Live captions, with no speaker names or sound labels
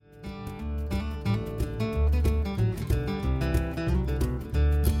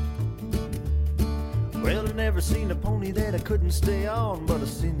never seen a pony that I couldn't stay on, but I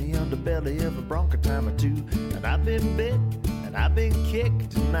seen the underbelly of a bronc a time or two. And I've been bit, and I've been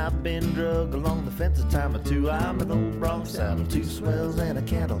kicked, and I've been drugged along the fence a time or two. I'm an old bronc saddle, 2 swells and a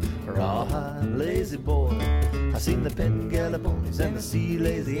cantle, a rawhide lazy boy. I seen the Pengelly ponies and the Sea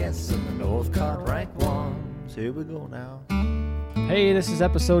Lazy S and the North Cartwright ones. Here we go now. Hey, this is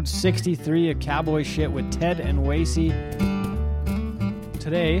episode 63 of Cowboy Shit with Ted and Wasey.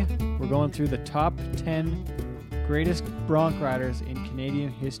 Today, we're going through the top 10 greatest bronc riders in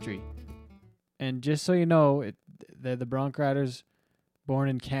Canadian history. And just so you know, they're the bronc riders born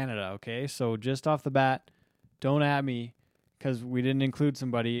in Canada, okay? So just off the bat, don't at me because we didn't include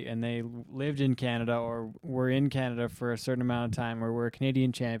somebody and they lived in Canada or were in Canada for a certain amount of time or were a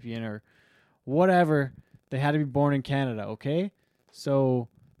Canadian champion or whatever. They had to be born in Canada, okay? So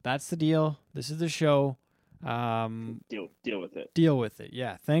that's the deal. This is the show. Deal with it. Deal with it.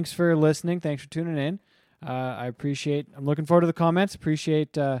 Yeah. Thanks for listening. Thanks for tuning in. I'm looking forward to the comments.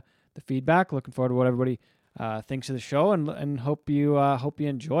 Appreciate the feedback. Looking forward to what everybody thinks of the show, and hope you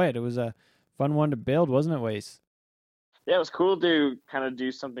enjoy it. It was a fun one to build, wasn't it, Wace? Yeah, it was cool to kind of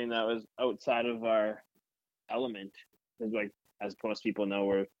do something that was outside of our element. Like, as most people know,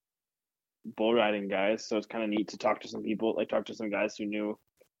 we're bull riding guys, so it's kind of neat to talk to some people, like talk to some guys who knew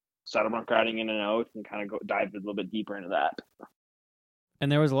saddle bronc riding in and out, and kind of dive a little bit deeper into that.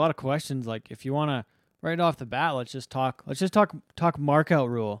 And there was a lot of questions. Like, if you want to right off the bat, let's just talk markout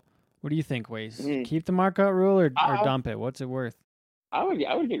rule. What do you think, Waze? Mm-hmm. Keep the markout rule or dump it? What's it worth? I would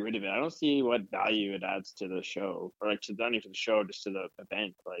get rid of it. I don't see what value it adds to the show, or like not even to the show, just to the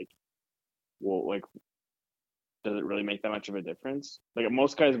event. Like, well, like, does it really make that much of a difference? Like,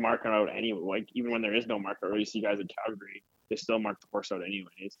 most guys mark out anyway. Like, even when there is no mark out, you see guys in Calgary, they still mark the horse out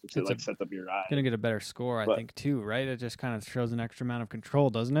anyways to like set up your ride. Gonna get a better score, I think, too, right? It just kind of shows an extra amount of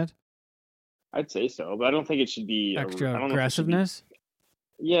control, doesn't it? I'd say so, but I don't think it should be extra aggressiveness.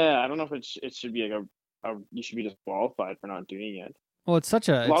 Yeah, I don't know if it should be like you should be disqualified for not doing it. Well, it's such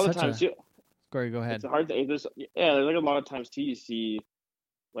a lot of times. Sorry, go ahead. It's hard. There's like a lot of times too. You see,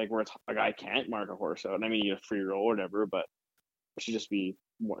 like, where a guy can't mark a horse out, and I mean, you get a free roll or whatever, but it should just be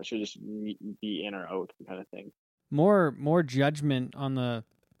in or out kind of thing. More judgment on the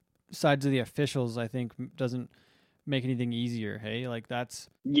sides of the officials, I think, doesn't make anything easier. Hey, like, that's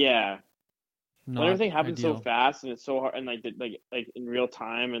When everything happens ideal. So fast and it's so hard, and like in real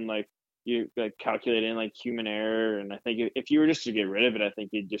time, and like you like calculate in like human error, and I think if you were just to get rid of it, I think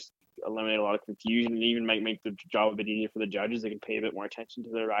you'd just eliminate a lot of confusion and even might make the job a bit easier for the judges. They can pay a bit more attention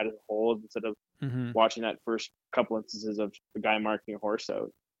to their ride as a whole instead of watching that first couple instances of the guy marking a horse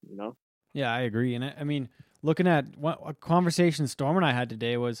out, you know? Yeah, I agree. And I mean, looking at a conversation Storm and I had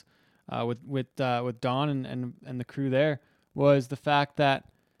today was with Don and the crew there, was the fact that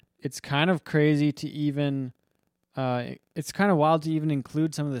it's kind of crazy to even it's kind of wild to even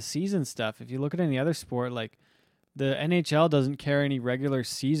include some of the season stuff. If you look at any other sport, like the NHL doesn't carry any regular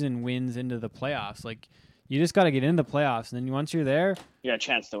season wins into the playoffs. Like, you just got to get into the playoffs, and then once you're there, you got a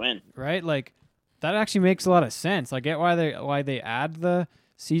chance to win, right? Like, that actually makes a lot of sense. I get why they add the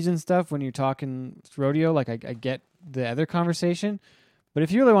season stuff when you're talking rodeo. Like, I get the other conversation, but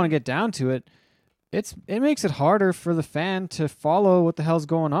if you really want to get down to it, it makes it harder for the fan to follow what the hell's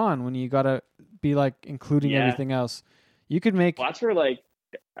going on when you got to be like including everything else. You could make that's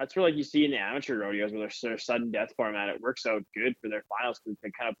where you see in the amateur rodeos where their sudden death format, it works out good for their finals because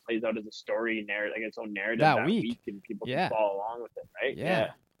it kind of plays out as a story narrative, like its own narrative that week, and people can follow along with it, right?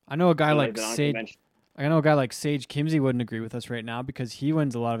 Yeah. I know a guy like Sage. I know a guy like Sage Kimsey wouldn't agree with us right now because he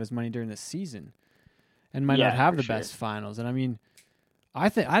wins a lot of his money during the season, and might not have the best finals. And I mean, I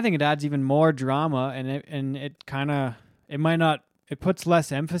think it adds even more drama, and it puts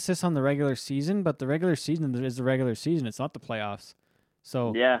less emphasis on the regular season, but the regular season is the regular season. It's not the playoffs.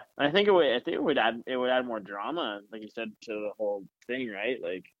 So yeah, I think it would add more drama, like you said, to the whole thing, right?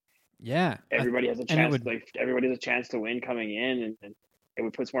 Like, everybody has a chance. Everybody has a chance to win coming in, and it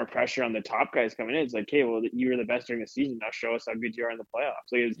would put more pressure on the top guys coming in. It's like, hey, well, you were the best during the season. Now show us how good you are in the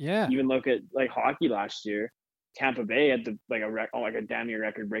playoffs. Like, even look at like hockey last year. Tampa Bay had a damn near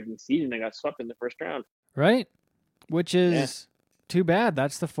record-breaking season. They got swept in the first round. Right, which is too bad.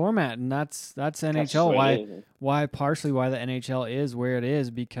 That's the format, and that's NHL. Partially why the NHL is where it is,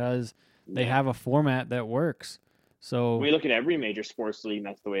 because they have a format that works. So when we look at every major sports league,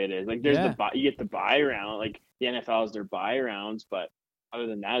 that's the way it is. Like, there's you get the bye round. Like, the NFL has their bye rounds, but other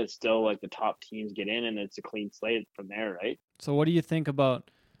than that, it's still like the top teams get in, and it's a clean slate from there, right? So what do you think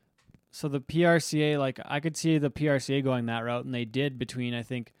about? So the PRCA, like, I could see the PRCA going that route, and they did between, I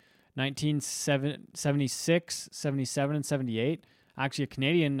think, 1976, 77, and 78. Actually, a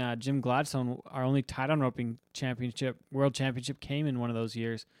Canadian, Jim Gladstone, our only tied-on roping world championship came in one of those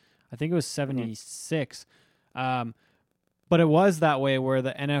years. I think it was 76. But it was that way where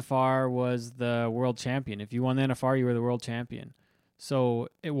the NFR was the world champion. If you won the NFR, you were the world champion. So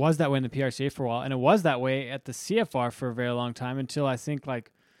it was that way in the PRCA for a while, and it was that way at the CFR for a very long time until I think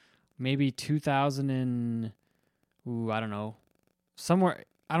like maybe 2000 and I don't know, somewhere.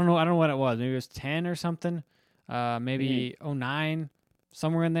 I don't know what it was. Maybe it was 10 or something. Maybe 09,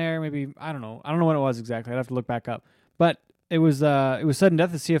 somewhere in there. Maybe I don't know. I don't know what it was exactly. I'd have to look back up. But it was sudden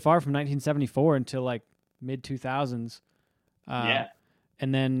death of CFR from 1974 until like mid 2000s. And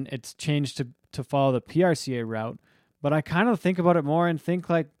then it's changed to follow the PRCA route. But I kind of think about it more and think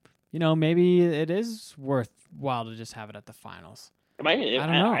like, maybe it is worthwhile to just have it at the finals. I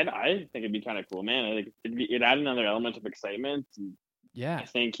don't know. I think it'd be kind of cool, man. I think it'd add another element of excitement. And I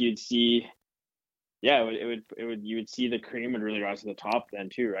think you'd see, you would see the cream would really rise to the top then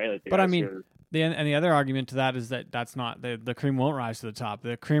too, right? Like, but I mean, the other argument to that is that's not the cream won't rise to the top.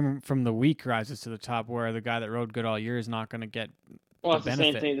 The cream from the weak rises to the top, where the guy that rode good all year is not going to get. Well, it's the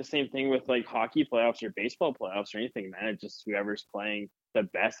same thing. The same thing with like hockey playoffs or baseball playoffs or anything, man. It's just whoever's playing the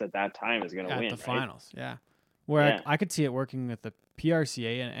best at that time is going to win. At the finals, Where I could see it working with the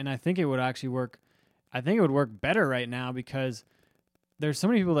PRCA, and I think it would actually work. I think it would work better right now because there's so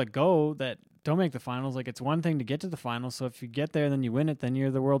many people that go that don't make the finals. Like, it's one thing to get to the finals, so if you get there, then you win it, then you're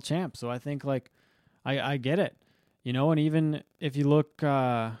the world champ. So I think like I get it, and even if you look,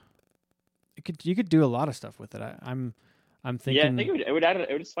 you could do a lot of stuff with it. I'm thinking. Yeah, I think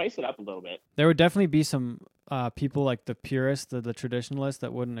it would spice it up a little bit. There would definitely be some people like the purists, the traditionalists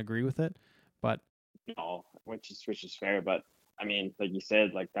that wouldn't agree with it, but no, which is fair. But I mean, like you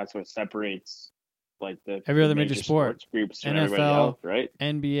said, like that's what separates like every other major sports groups, NFL, else, right?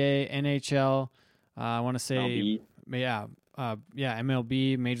 NBA, NHL. I want to say,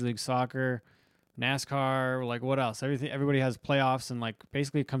 MLB, Major League Soccer, NASCAR. Like what else? Everybody has playoffs, and like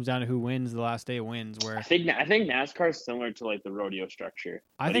basically it comes down to who wins the last day wins. Where I think NASCAR is similar to like the rodeo structure.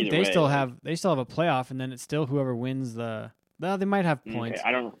 I think they still have a playoff, and then it's still whoever wins the. Well, they might have points. Okay,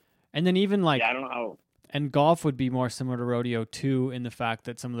 I don't know. And then even like I don't know how. And golf would be more similar to rodeo too, in the fact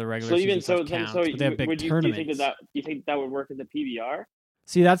that some of the regular season stuff counts, but they have big tournaments. Do you think that would work in the PBR?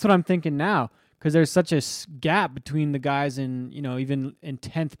 See, that's what I'm thinking now, because there's such a gap between the guys in even in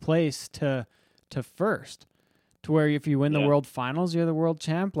 10th place to first, to where if you win the world finals, you're the world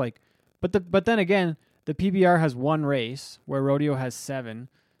champ. Like, but then again, the PBR has one race where rodeo has 7,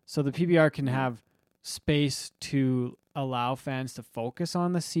 so the PBR can have space to allow fans to focus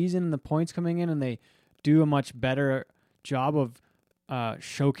on the season and the points coming in, and they do a much better job of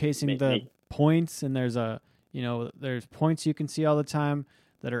showcasing the points. And there's there's points you can see all the time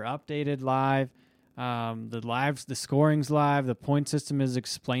that are updated live. The scoring's live. The point system is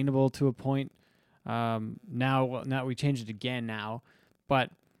explainable to a point. Now we changed it again now,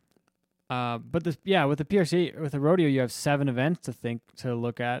 but with the PRCA, with the rodeo, you have 7 events to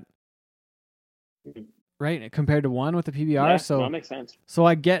look at, right? Compared to 1 with the PBR. So that makes sense. So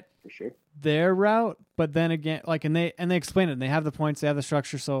I get for sure their route, but then again, like, and they explain it, and they have the points, they have the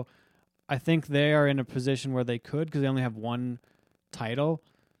structure. So I think they are in a position where they could, because they only have 1 title.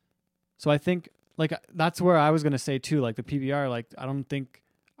 So I think like that's where I was going to say too, like the PBR, like I don't think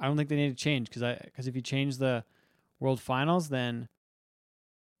they need to change, because if you change the world finals, then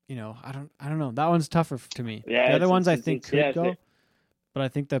I don't know. That one's tougher to me. Yeah, the other ones I think could go, but I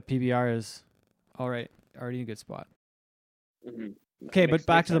think the PBR is all right, already in a good spot. Mm-hmm. Okay, but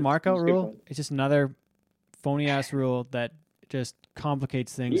back to the markout rule. It's just another phony ass rule that just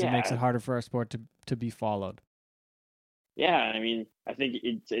complicates things and makes it harder for our sport to be followed. Yeah, I mean, I think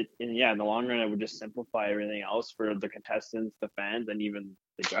in the long run, it would just simplify everything else for the contestants, the fans, and even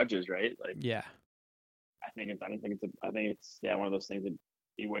the judges, right? Like, yeah, I think it's one of those things that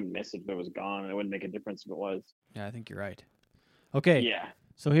you wouldn't miss if it was gone, and it wouldn't make a difference if it was. Yeah, I think you're right. Okay. Yeah.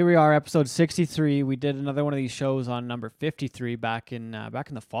 So here we are, episode 63. We did another one of these shows on number 53 back in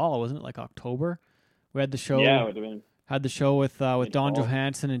the fall, wasn't it? Like October. We had the show. Yeah, it would have been. Had the show with Don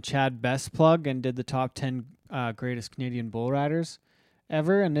Johansson and Chad Bestplug, and did the top 10 greatest Canadian bull riders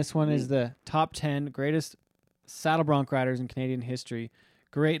ever. And this one is the top 10 greatest saddle bronc riders in Canadian history.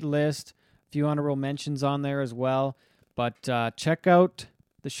 Great list. A few honorable mentions on there as well. But check out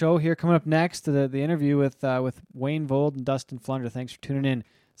the show here coming up next, the interview with Wayne Vold and Dustin Flunder. Thanks for tuning in.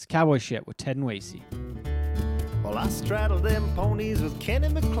 It's Cowboy Shit with Ted and Wasey. Well, I straddled them ponies with Kenny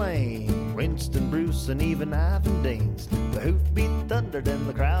McLean, Winston Bruce, and even Ivan Daines. The hoof-beat thundered and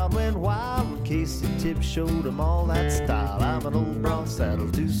the crowd went wild, and Casey Tibbs showed them all that style. I'm an old bronc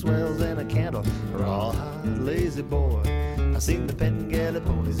saddle, 2 swells and a cantle, rawhide lazy boy. I seen the Pengelly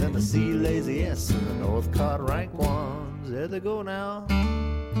ponies and the Sea Lazy S and the Northcott rank ones. There they go now.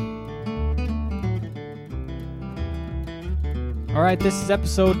 All right, this is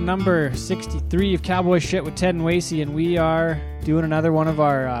episode number 63 of Cowboy Shit with Ted and Wasey, and we are doing another one of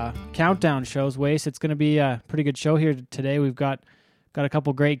our countdown shows. Wace, it's going to be a pretty good show here today. We've got a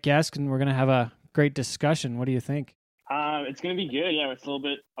couple great guests, and we're going to have a great discussion. What do you think? It's going to be good. Yeah, it's a little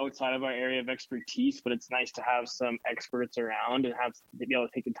bit outside of our area of expertise, but it's nice to have some experts around and to be able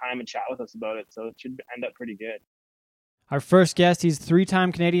to take the time and chat with us about it. So it should end up pretty good. Our first guest, he's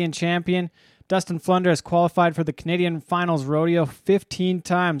three-time Canadian champion. Dustin Flunder has qualified for the Canadian Finals Rodeo 15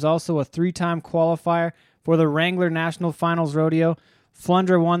 times, also a three-time qualifier for the Wrangler National Finals Rodeo.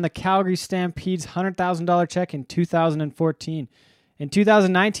 Flunder won the Calgary Stampede's $100,000 check in 2014. In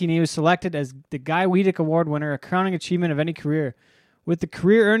 2019, he was selected as the Guy Weedick Award winner, a crowning achievement of any career. With the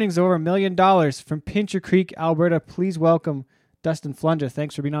career earnings over $1 million from Pincher Creek, Alberta, please welcome Dustin Flunder.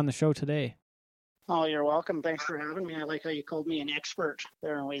 Thanks for being on the show today. Oh, you're welcome. Thanks for having me. I like how you called me an expert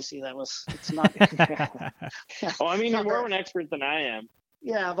there in Wasey. It's not. Well, I mean, you're more of an expert than I am.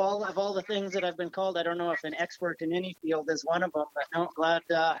 Yeah, of all the things that I've been called, I don't know if an expert in any field is one of them. But no, glad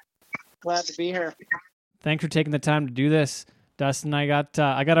to be here. Thanks for taking the time to do this, Dustin. I got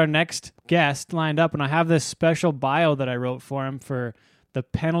our next guest lined up, and I have this special bio that I wrote for him for the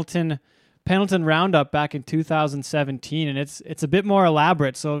Pendleton Roundup back in 2017, and it's a bit more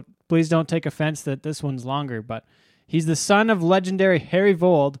elaborate. So please don't take offense that this one's longer, but he's the son of legendary Harry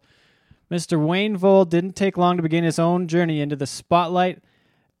Vold. Mr. Wayne Vold didn't take long to begin his own journey into the spotlight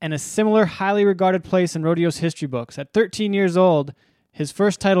and a similar highly regarded place in rodeo's history books. At 13 years old, his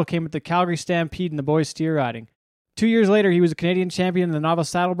first title came at the Calgary Stampede in the boys steer riding. 2 years later, he was a Canadian champion in the novice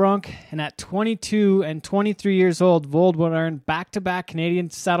saddle bronc, and at 22 and 23 years old, Vold would earn back-to-back Canadian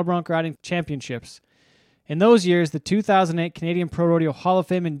saddle bronc riding championships. In those years, the 2008 Canadian Pro Rodeo Hall of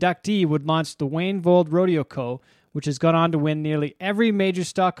Fame inductee would launch the Wayne Vold Rodeo Co., which has gone on to win nearly every major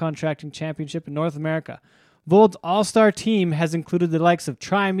stock contracting championship in North America. Vold's all-star team has included the likes of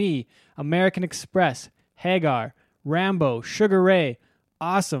Try Me, American Express, Hagar, Rambo, Sugar Ray,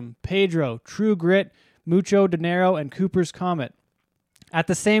 Awesome, Pedro, True Grit, Mucho Dinero, and Cooper's Comet. At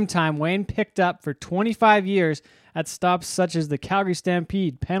the same time, Wayne picked up for 25 years at stops such as the Calgary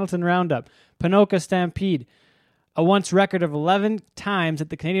Stampede, Pendleton Roundup, Ponoka Stampede, a once record of 11 times at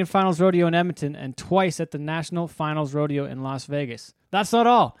the Canadian Finals Rodeo in Edmonton and twice at the National Finals Rodeo in Las Vegas. That's not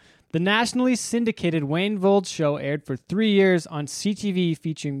all. The nationally syndicated Wayne Vold Show aired for 3 years on CTV,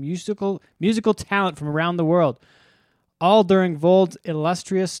 featuring musical talent from around the world, all during Vold's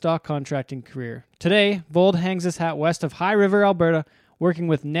illustrious stock contracting career. Today, Vold hangs his hat west of High River, Alberta, working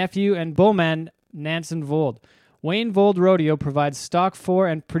with nephew and bullman Nansen Vold. Wayne Vold Rodeo provides stock for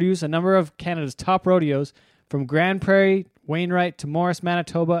and produce a number of Canada's top rodeos, from Grand Prairie, Wainwright to Morris,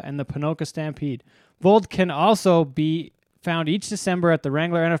 Manitoba, and the Ponoka Stampede. Vold can also be found each December at the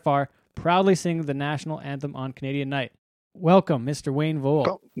Wrangler NFR, proudly singing the national anthem on Canadian Night. Welcome, Mr. Wayne Vold.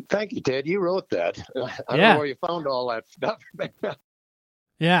 Oh, thank you, Ted. You wrote that. I don't know where you found all that stuff.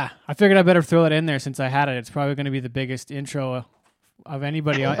 Yeah, I figured I better throw that in there since I had it. It's probably going to be the biggest intro of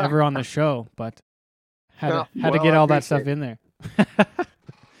anybody ever on the show, but had to get all that stuff in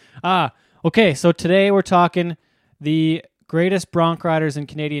there. Okay, so today we're talking the greatest bronc riders in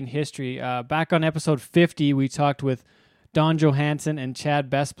Canadian history. Back on episode 50, we talked with Don Johansson and Chad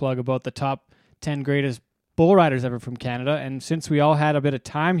Bestplug about the top 10 greatest bull riders ever from Canada, and since we all had a bit of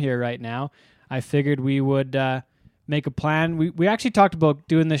time here right now, I figured we would make a plan. We actually talked about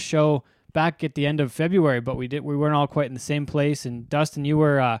doing this show back at the end of February, but we weren't all quite in the same place. And Dustin, you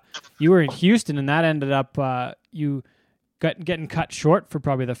were in Houston, and that ended up you getting cut short for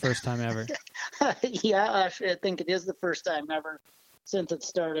probably the first time ever. Yeah, actually, I think it is the first time ever since it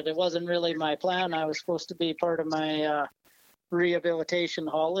started. It wasn't really my plan. I was supposed to be part of my rehabilitation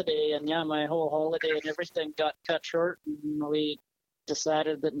holiday, and yeah, my whole holiday and everything got cut short. And we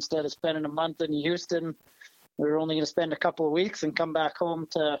decided that instead of spending a month in Houston, we were only going to spend a couple of weeks and come back home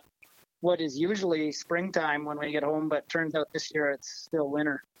to what is usually springtime when we get home, but turns out this year it's still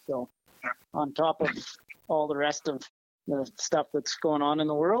winter. So on top of all the rest of the stuff that's going on in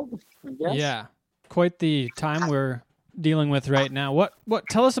the world, I guess. Yeah, quite the time we're dealing with right now. What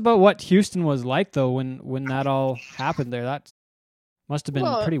tell us about what Houston was like though when that all happened there. That must have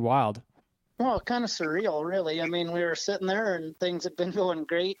been pretty wild. Well, kind of surreal, really. I mean, we were sitting there and things had been going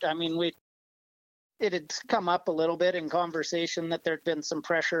great. I mean, it had come up a little bit in conversation that there'd been some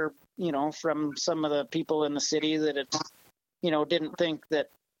pressure, from some of the people in the city that had, didn't think that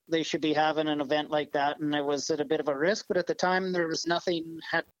they should be having an event like that, and it was at a bit of a risk. But at the time, there was nothing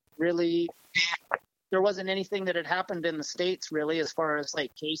had really there wasn't anything that had happened in the States really as far as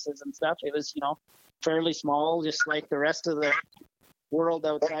like cases and stuff. It was, fairly small, just like the rest of the world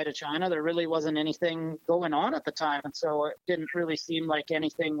outside of China. There really wasn't anything going on at the time. And so it didn't really seem like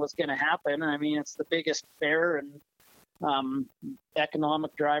anything was going to happen. I mean, it's the biggest fair and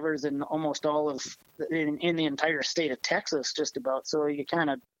economic drivers in almost all of in the entire state of Texas, just about. So you kind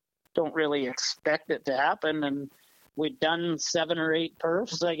of don't really expect it to happen. And we'd done 7 or 8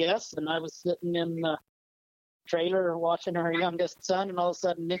 perfs, I guess. And I was sitting in the trailer watching our youngest son. And all of a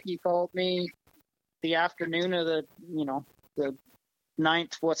sudden, Nikki called me the afternoon of the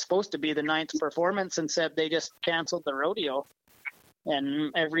 9th, what's supposed to be the 9th performance, and said they just canceled the rodeo.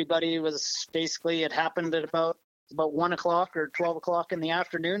 And everybody was basically, it happened at about 1 o'clock or 12 o'clock in the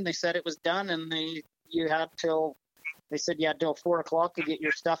afternoon. They said it was done, and they said you had till 4 o'clock to get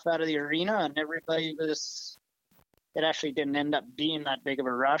your stuff out of the arena. And everybody was, it actually didn't end up being that big of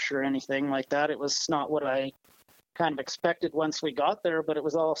a rush or anything like that. It was not what I kind of expected once we got there, but it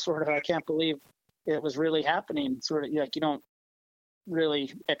was all sort of, I can't believe it was really happening. Sort of like, you don't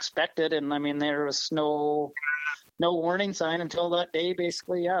really expect it. And I mean, there was no warning sign until that day.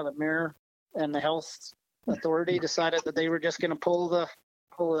 Basically, the mayor and the health authority decided that they were just going to pull the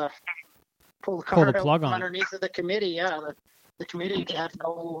card out underneath of the committee. The committee had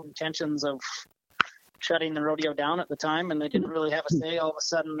no intentions of shutting the rodeo down at the time, and they didn't really have a say. All of a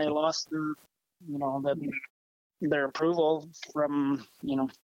sudden, they lost their approval from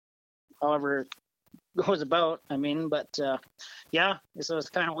however it goes about. I mean, but so it's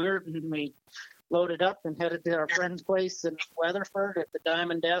kind of weird. And we loaded up and headed to our friend's place in Weatherford at the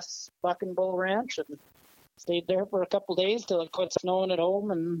Diamond S Bucking Bull Ranch, and stayed there for a couple days till it quit snowing at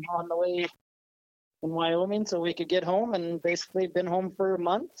home and on the way in Wyoming, so we could get home. And basically been home for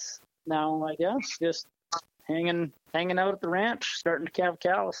months now, I guess, just hanging out at the ranch, starting to calve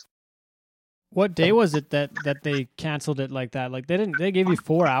cows. What day was it that they canceled it like that? Like they gave you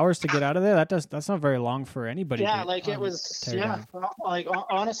 4 hours to get out of there? That's not very long for anybody. Yeah, like it was, like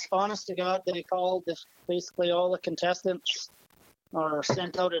honest to God, they called basically all the contestants or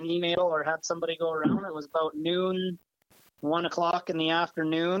sent out an email or had somebody go around. It was about noon, 1 o'clock in the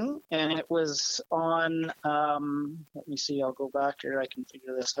afternoon, and it was on, let me see, I'll go back here, I can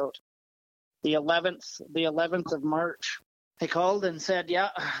figure this out. The 11th of March. They called and said,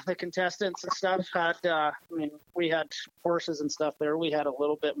 the contestants and stuff had, we had horses and stuff there. We had a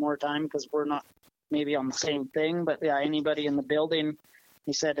little bit more time because we're not maybe on the same thing, but anybody in the building,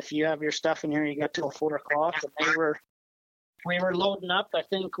 he said, if you have your stuff in here, you got till 4 o'clock. And we were loading up. I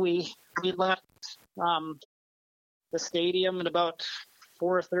think we left the stadium at about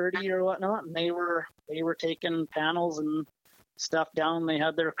 4:30 or whatnot, and they were taking panels and stuff down. They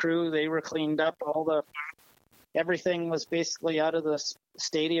had their crew. They were cleaned up. Everything was basically out of the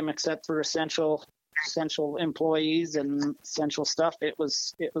stadium except for essential employees and essential stuff. It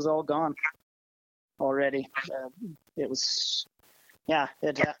was all gone already. It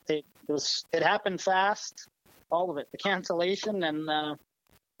happened fast. All of it, the cancellation and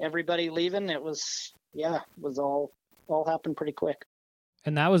everybody leaving. It was all happened pretty quick.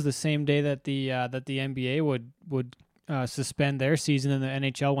 And that was the same day that the NBA would suspend their season, and the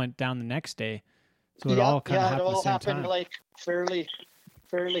NHL went down the next day. So it all kind of happened at the same time. Like fairly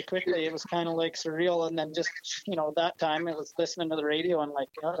quickly. It was kind of like surreal. And then just, that time it was listening to the radio and like,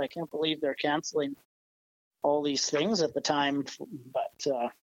 God, I can't believe they're canceling all these things at the time.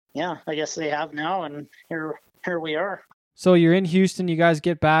 But I guess they have now, and here we are. So you're in Houston, you guys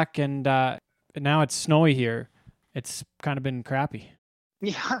get back, and now it's snowy here. It's kind of been crappy.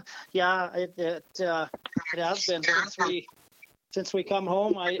 Yeah, it has been since we come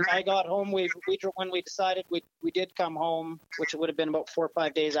home. I got home. When we decided we did come home, which would have been about 4 or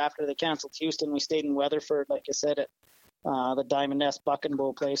 5 days after they canceled Houston. We stayed in Weatherford, like I said, at the Diamond S Bucking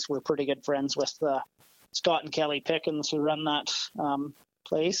Bull place. We're pretty good friends with Scott and Kelly Pickens, who run that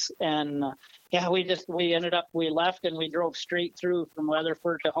place. And we left and we drove straight through from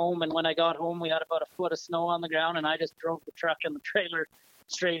Weatherford to home. And when I got home, we had about a foot of snow on the ground, and I just drove the truck and the trailer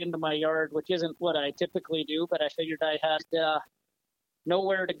straight into my yard, which isn't what I typically do, but I figured I had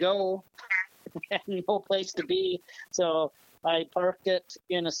nowhere to go and no place to be. So I parked it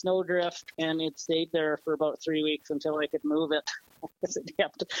in a snowdrift, and it stayed there for about 3 weeks until I could move it.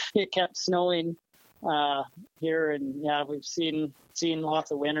 It kept snowing here, and we've seen lots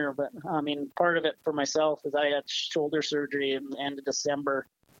of winter. But I mean, part of it for myself is I had shoulder surgery in the end of December.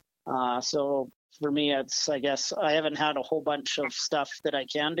 So for me, I guess I haven't had a whole bunch of stuff that I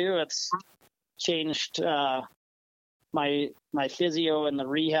can do. It's changed my physio and the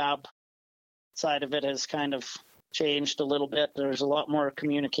rehab side of it has kind of changed a little bit. There's a lot more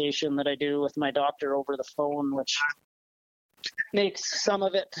communication that I do with my doctor over the phone, which makes some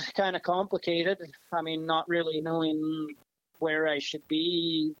of it kind of complicated. I mean, not really knowing where I should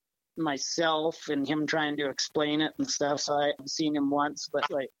be myself and him trying to explain it and stuff. So I've seen him once, but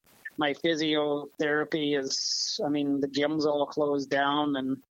like my physiotherapy is, I mean, the gym's all closed down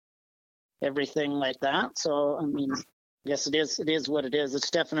and everything like that. So, I mean, yes, it is what it is.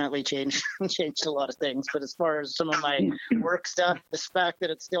 It's definitely changed a lot of things. But as far as some of my work stuff, the fact that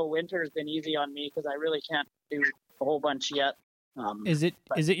it's still winter has been easy on me because I really can't do a whole bunch yet. Is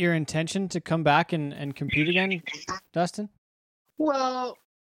it your intention to come back and compete again, Dustin? Well,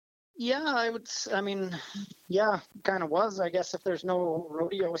 yeah, yeah, kind of was. I guess if there's no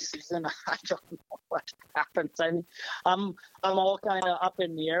rodeo season, I don't know what happens. I mean, I'm all kind of up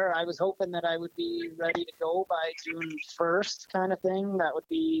in the air. I was hoping that I would be ready to go by June 1st, kind of thing. That would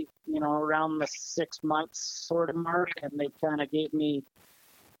be, around the 6 months sort of mark, and they kind of gave me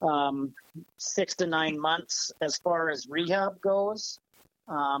 6 to 9 months as far as rehab goes.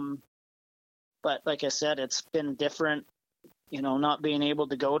 But like I said, it's been different. Not being able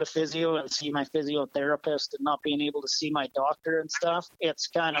to go to physio and see my physiotherapist and not being able to see my doctor and stuff. It's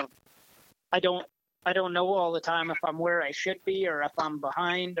kind of, I don't know all the time if I'm where I should be or if I'm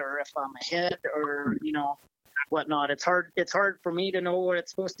behind or if I'm ahead or, whatnot. It's hard for me to know where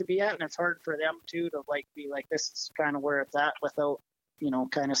it's supposed to be at. And it's hard for them too, to be like, this is kind of where it's at without,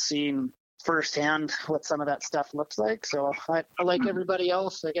 kind of seeing firsthand what some of that stuff looks like. So I like everybody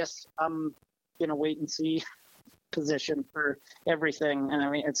else, I guess I'm going to wait and see position for everything. And I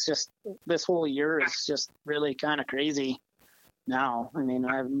mean, it's just, this whole year is just really kind of crazy now. I mean,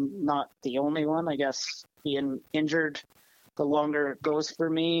 I'm not the only one, I guess. Being injured, the longer it goes for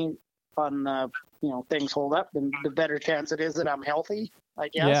me on things hold up, then the better chance it is that I'm healthy, I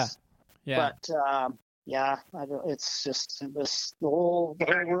guess. Yeah. But it's just the whole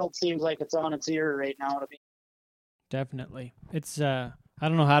world seems like it's on its ear right now to me. Definitely. It's I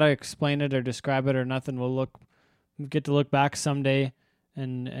don't know how to explain it or describe it or nothing. We'll get to look back someday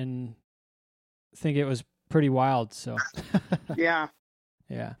and think it was pretty wild. So yeah.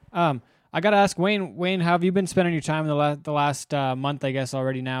 I gotta ask Wayne, how have you been spending your time in the last month, I guess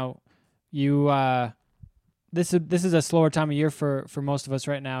already now? You this is a slower time of year for most of us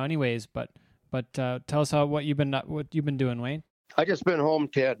right now anyways, but tell us what you've been doing, Wayne. I just been home,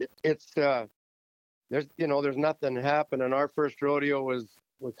 Ted. It's there's nothing happening. Our first rodeo was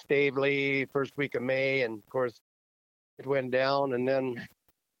with Stavely first week of May, and of course it went down, and then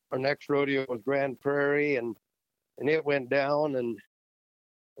our next rodeo was Grand Prairie, and it went down, and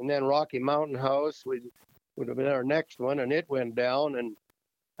then Rocky Mountain House would have been our next one, and it went down. And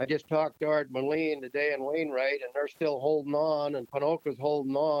I just talked to Art Moline today and Wainwright, and they're still holding on, and Ponoka's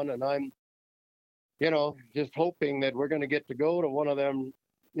holding on, and I'm just hoping that we're going to get to go to one of them,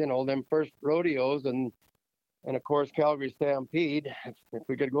 them first rodeos, and of course Calgary Stampede. If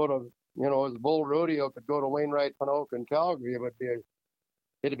we could go to as a bull rodeo could go to Wainwright, Ponoka, and Calgary,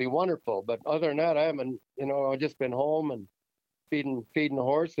 it'd be wonderful. But other than that, I haven't, I've just been home and feeding the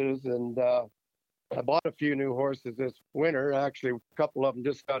horses, and I bought a few new horses this winter. Actually, a couple of them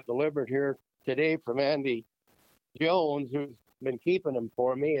just got delivered here today from Andy Jones, who's been keeping them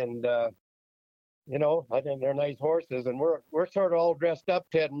for me, and I think they're nice horses, and we're sort of all dressed up,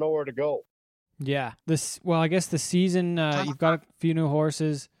 Ted, and know where to go. Yeah, I guess the season, you've got a few new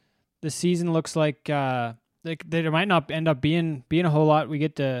horses. The season looks like there might not end up being a whole lot we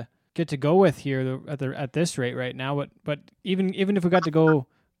get to go with here at this rate right now. But even if we got to go,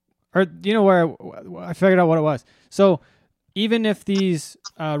 or where I figured out what it was. So even if these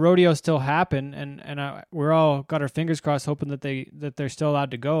rodeos still happen, and we're all got our fingers crossed, hoping that they're still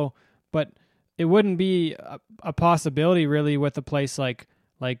allowed to go, but it wouldn't be a possibility really with a place like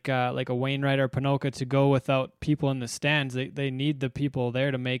a Wainwright or Ponoka to go without people in the stands. They need the people there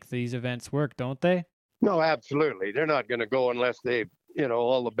to make these events work, don't they? No, absolutely. They're not going to go unless they,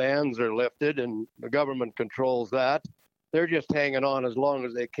 all the bans are lifted and the government controls that. They're just hanging on as long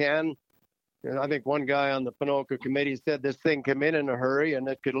as they can. And I think one guy on the Ponoka committee said this thing came in a hurry and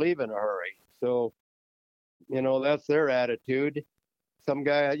it could leave in a hurry. So, that's their attitude. Some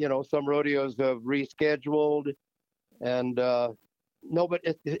rodeos have rescheduled, and no, but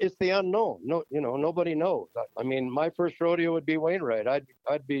it's the unknown. No, nobody knows. I mean, my first rodeo would be Wainwright.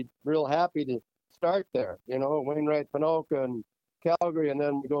 I'd be real happy to start there. Wainwright, Ponoka, and Calgary, and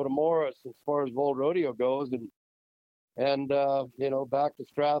then we go to Morris as far as Bull Rodeo goes, and back to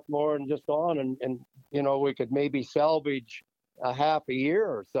Strathmore and just on, and we could maybe salvage a half a year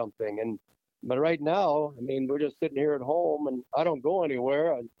or something. But right now, I mean, we're just sitting here at home, and I don't go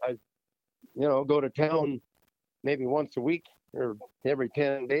anywhere. I go to town maybe once a week or every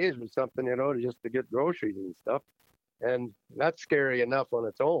 10 days or something, just to get groceries and stuff. And that's scary enough on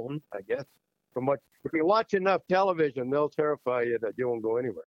its own, I guess. If you watch enough television, they'll terrify you that you won't go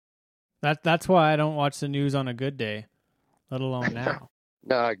anywhere. That's why I don't watch the news on a good day, let alone now.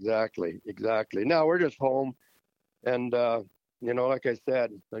 No, exactly. Now we're just home, and like I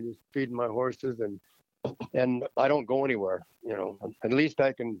said, I just feed my horses, and I don't go anywhere. At least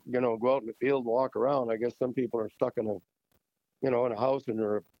I can, go out in the field, and walk around. I guess some people are stuck in a house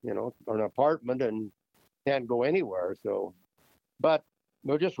or an apartment and can't go anywhere. So, but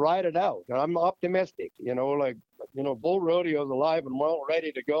we'll just ride it out. I'm optimistic. Bull Rodeo's alive and well,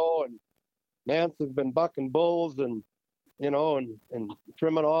 ready to go, and Nance has been bucking bulls and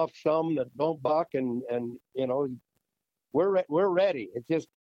trimming off some that don't buck, and we're ready. It's just,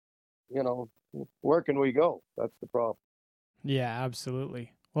 where can we go? That's the problem. Yeah,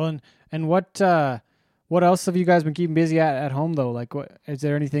 absolutely. Well, and what else have you guys been keeping busy at home though? Like, what is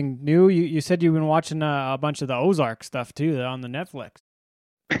there anything new? You said you've been watching a bunch of the Ozark stuff too on the Netflix.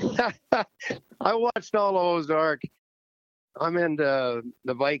 I watched all of Ozark. I'm into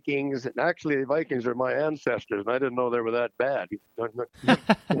the Vikings, and actually the Vikings are my ancestors, and I didn't know they were that bad.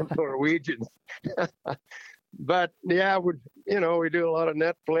 Norwegians. But yeah, we do a lot of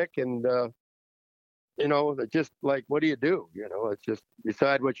Netflix, and just like, what do you do? It's just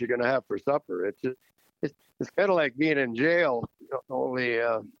decide what you're going to have for supper. It's kind of like being in jail, only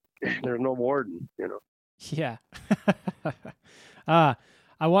there's no warden. Yeah. I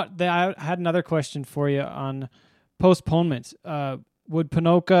had another question for you on postponements. Would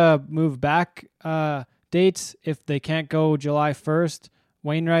Ponoka move back dates if they can't go July 1st?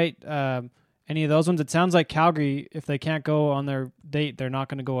 Wainwright, any of those ones? It sounds like Calgary, if they can't go on their date, they're not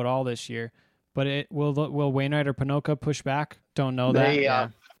going to go at all this year. But will Wainwright or Ponoka push back? Don't know that. Yeah,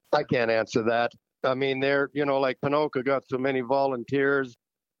 I can't answer that. I mean, they're, like Ponoka got so many volunteers,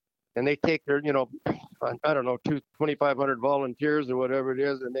 and they take their, I don't know, 2,500 volunteers or whatever it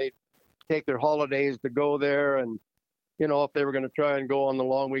is, and they take their holidays to go there. And, if they were going to try and go on the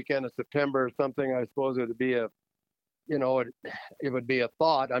long weekend of September or something, I suppose it would be it would be a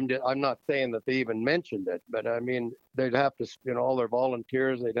thought. I'm not saying that they even mentioned it, but I mean, they'd have to, all their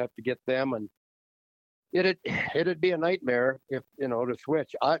volunteers, they'd have to get them, and it'd be a nightmare if, to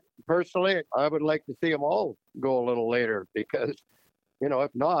switch. I would like to see them all go a little later, because,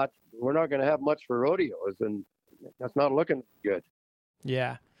 if not, we're not going to have much for rodeos, and that's not looking good.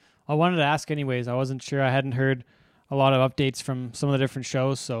 Yeah. I wanted to ask anyways. I wasn't sure. I hadn't heard a lot of updates from some of the different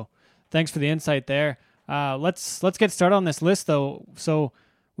shows, so thanks for the insight there. Let's get started on this list, though. So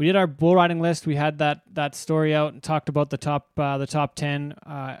we did our bull riding list. We had that story out and talked about the top 10.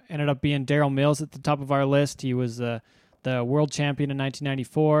 Ended up being Daryl Mills at the top of our list. He was the world champion in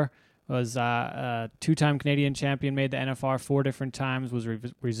 1994. Was a two-time Canadian champion, made the NFR 4 different times, was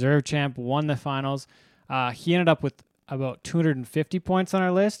reserve champ, won the finals. He ended up with about 250 points on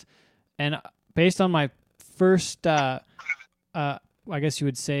our list. And based on my first, I guess you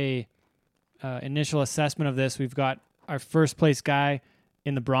would say, initial assessment of this, we've got our first place guy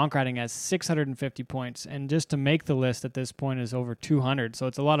in the bronc riding has 650 points. And just to make the list at this point is over 200. So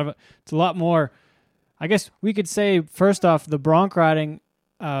it's a lot more. I guess we could say, first off, the bronc riding,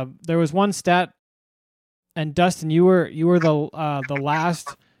 there was one stat, and Dustin, you were the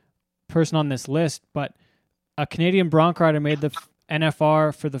last person on this list, but a Canadian bronc rider made the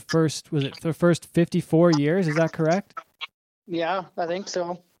NFR for the first 54 years. Is that correct? Yeah, I think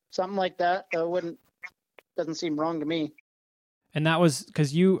so. Something like that. Doesn't seem wrong to me. And that was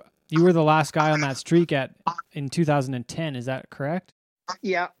because you were the last guy on that streak in 2010. Is that correct?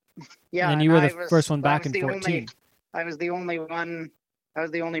 Yeah. And then you were the first one back in 14. I was the only one. I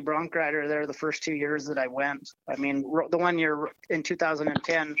was the only bronc rider there the first 2 years that I went. I mean, the 1 year in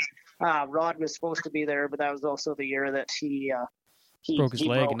 2010, Rod was supposed to be there, but that was also the year that he broke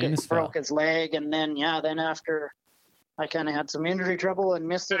his leg, and then after I kind of had some injury trouble and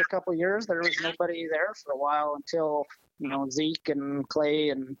missed it a couple of years, there was nobody there for a while until Zeke and Clay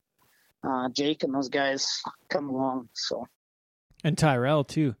and Jake and those guys come along. So, and Tyrell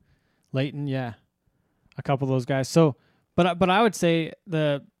too, Leighton, yeah, a couple of those guys. So, but I would say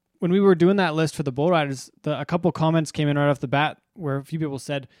when we were doing that list for the bull riders, a couple comments came in right off the bat where a few people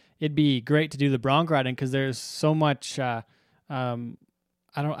said it'd be great to do the bronc riding because there's so much. I'm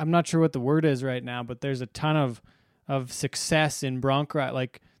not sure what the word is right now, but there's a ton of success in bronc ride.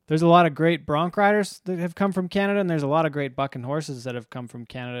 Like, there's a lot of great bronc riders that have come from Canada, and there's a lot of great bucking horses that have come from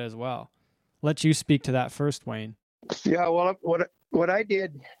Canada as well. Let you speak to that first, Wayne. Yeah, well, what I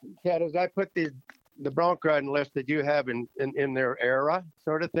did, Kat, is I put the bronc riding list that you have in their era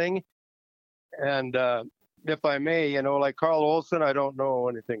sort of thing. And if I may, you know, like Carl Olson, I don't know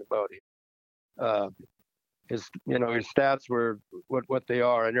anything about him. His stats were what they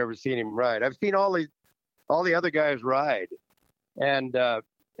are. I never seen him ride. I've seen all the other guys ride, and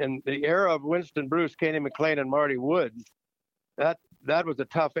in the era of Winston Bruce, Kenny McLean, and Marty Woods, that was a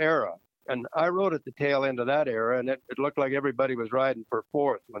tough era. And I rode at the tail end of that era, and it looked like everybody was riding for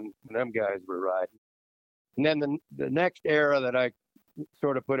fourth when them guys were riding. And then the next era that I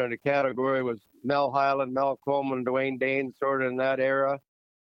sort of put in a category was Mel Hyland, Mel Coleman, Dwayne Dane, sort of in that era,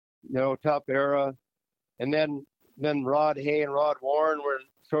 you know, tough era. And then Rod Hay and Rod Warren were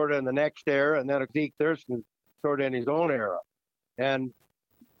sort of in the next era, and then Zeke Thurston sort of in his own era. And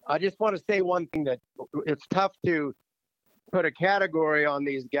I just want to say one thing, that it's tough to put a category on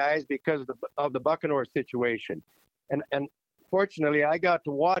these guys because of the Buchanor situation. And fortunately, I got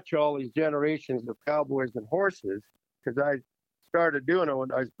to watch all these generations of cowboys and horses because I started doing it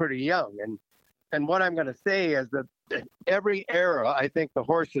when I was pretty young. And what I'm going to say is that every era, I think the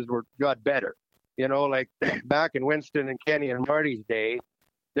horses got better. You know, like back in Winston and Kenny and Marty's day,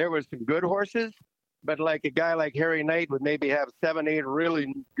 there was some good horses, but like a guy like Harry Knight would maybe have 7, 8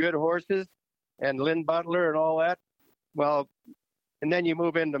 really good horses, and Lynn Butler and all that. Well, and then you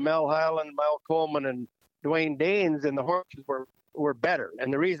move into Mel Hyland, Mel Coleman, and Dwayne Danes, and the horses were better.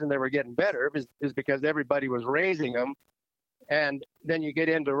 And the reason they were getting better is because everybody was raising them. And then you get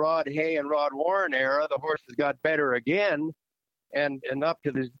into Rod Hay and Rod Warren era, the horses got better again, and up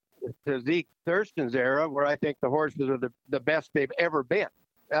to Zeke Thurston's era, where I think the horses are the best they've ever been.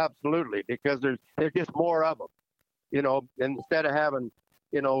 Absolutely, because there's just more of them. You know, instead of having,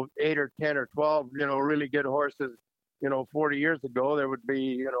 you know, 8 or 10 or 12, you know, really good horses, you know, 40 years ago, there would be,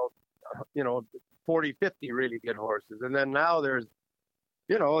 you know, 40, 50 really good horses. And then now they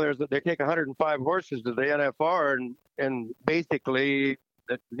take 105 horses to the NFR, and basically,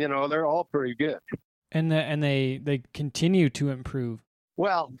 you know, they're all pretty good. And they continue to improve.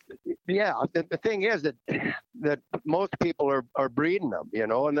 Well, yeah. The thing is that most people are breeding them, you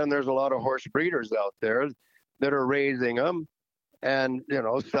know, and then there's a lot of horse breeders out there that are raising them and, you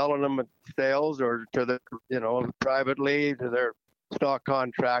know, selling them at sales or to the, you know, privately to their stock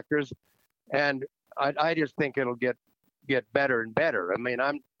contractors. And I just think it'll get better and better. I mean,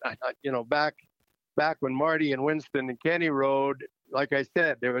 you know, back when Marty and Winston and Kenny rode, like I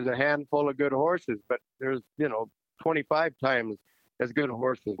said, there was a handful of good horses, but there's, you know, 25 times as good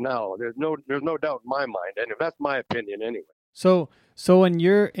horses now. There's no doubt in my mind, and that's my opinion anyway. So in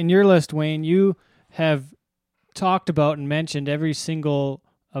your list, Wayne, you have talked about and mentioned every single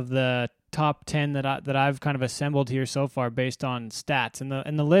of the top 10 that I've kind of assembled here so far based on stats.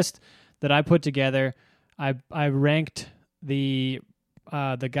 And the list that I put together, I ranked the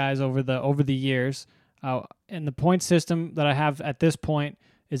guys over the years. And the point system that I have at this point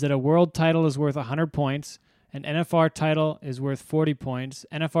is that a world title is worth 100 points. An NFR title is worth 40 points.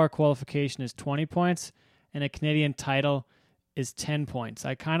 NFR qualification is 20 points, and a Canadian title is 10 points.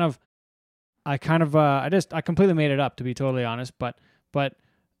 I completely made it up, to be totally honest, but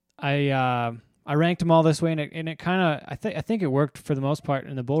I ranked them all this way, and it kind of I think it worked for the most part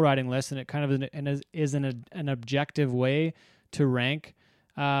in the bull riding list, and it kind of is an objective way to rank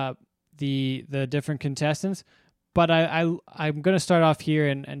the different contestants. But I'm going to start off here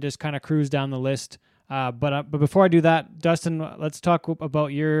and just kind of cruise down the list. But before I do that, Dustin, let's talk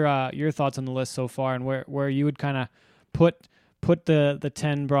about your thoughts on the list so far, and where you would kind of put the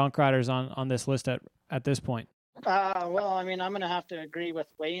 10 bronc riders on this list at this point. Well, I mean, I'm going to have to agree with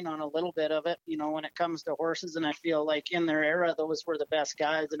Wayne on a little bit of it, you know, when it comes to horses, and I feel like in their era, those were the best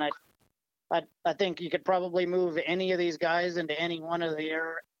guys, and I think you could probably move any of these guys into any one of the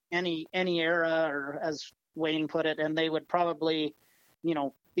era, any era, or as Wayne put it, and they would probably, you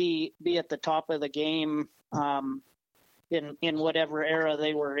know, be at the top of the game in whatever era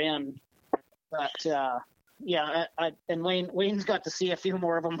they were in. But yeah, and Wayne's got to see a few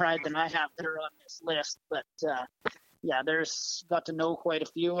more of them ride than I have that are on this list. But yeah, there's got to know quite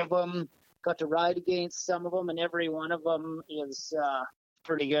a few of them, got to ride against some of them, and every one of them is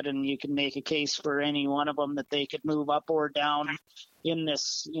pretty good. And you can make a case for any one of them that they could move up or down in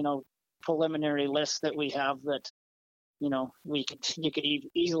this, you know, preliminary list that we have. That, you know, you could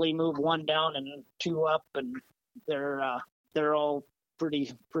easily move one down and two up, and they're all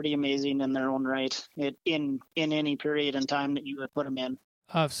pretty amazing in their own right in any period in time that you would put them in.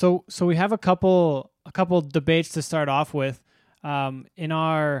 So we have a couple debates to start off with. On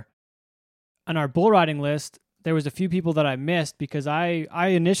our bull riding list, there was a few people that I missed because I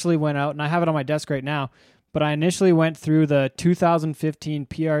initially went out, and I have it on my desk right now, but I initially went through the 2015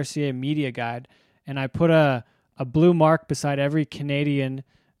 PRCA media guide, and I put a blue mark beside every Canadian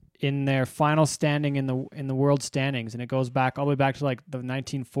in their final standing in the world standings, and it goes back all the way back to like the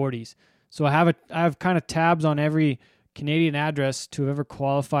 1940s. So I have kind of tabs on every Canadian address to have ever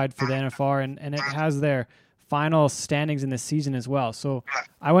qualified for the NFR, and it has their final standings in the season as well. So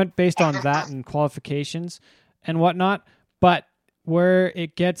I went based on that and qualifications and whatnot. But where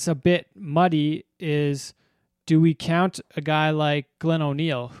it gets a bit muddy is, do we count a guy like Glenn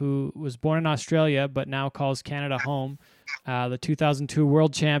O'Neill, who was born in Australia but now calls Canada home, the 2002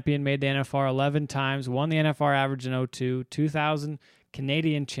 world champion, made the NFR 11 times, won the NFR average in 2002, 2000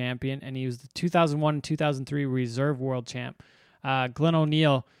 Canadian champion, and he was the 2001 and 2003 reserve world champ. Glenn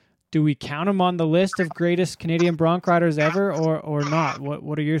O'Neill, do we count him on the list of greatest Canadian bronc riders ever, or not?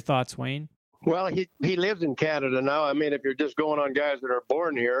 What are your thoughts, Wayne? Well, he lives in Canada now. I mean, if you're just going on guys that are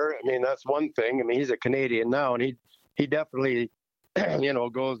born here, I mean, that's one thing. I mean, he's a Canadian now, and he definitely,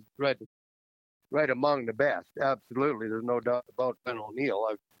 goes right among the best. Absolutely, there's no doubt about Glenn O'Neill.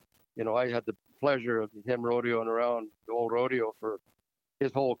 I had the pleasure of him rodeoing around the old rodeo for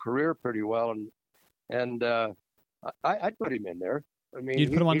his whole career pretty well, and I'd put him in there. I mean,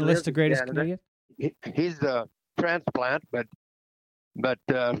 you'd put him on the list of greatest Canadian. He's a transplant, but what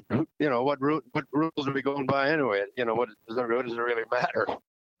rules are we going by anyway? What does it really matter?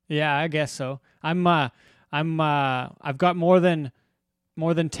 Yeah, I guess so. I've got more than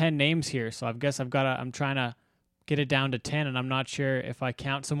 10 names here, so I'm trying to get it down to 10, and I'm not sure if I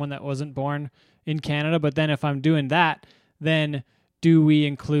count someone that wasn't born in Canada. But then if I'm doing that, then do we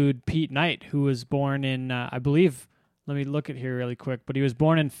include Pete Knight, who was born in, I believe, let me look at here really quick, but he was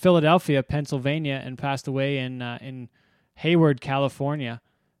born in Philadelphia, Pennsylvania, and passed away in Hayward, California.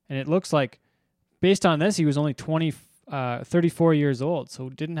 And it looks like, based on this, he was only 34 years old, so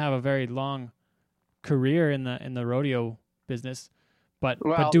didn't have a very long career in the rodeo business. But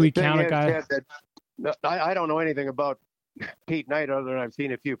do we count a guy? I don't know anything about Pete Knight other than I've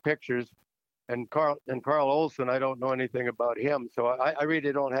seen a few pictures. And Carl Olson, I don't know anything about him, so I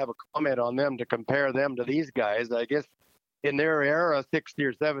really don't have a comment on them to compare them to these guys. I guess in their era, 60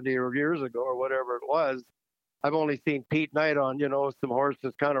 or 70 years ago or whatever it was, I've only seen Pete Knight on, some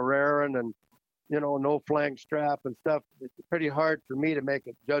horses kind of raring and, no flank strap and stuff. It's pretty hard for me to make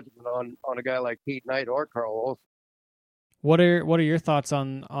a judgment on a guy like Pete Knight or Carl Olson. What are your thoughts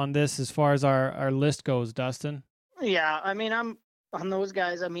on this as far as our list goes, Dustin? Yeah, I mean, I'm on those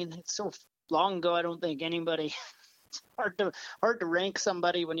guys. I mean, it's so long ago, I don't think anybody. It's hard to rank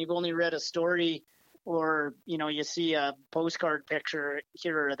somebody when you've only read a story, or you see a postcard picture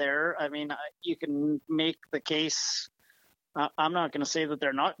here or there. I mean, you can make the case. I'm not going to say that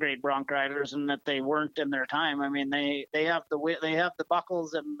they're not great bronc riders and that they weren't in their time. I mean, they have the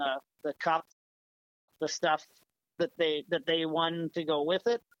buckles and the cup, the stuff that they won to go with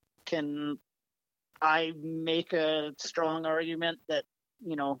it. Can I make a strong argument that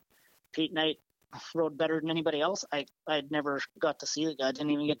Pete Knight rode better than anybody else? I'd never got to see the guy. I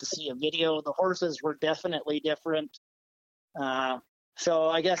didn't even get to see a video. The horses were definitely different. So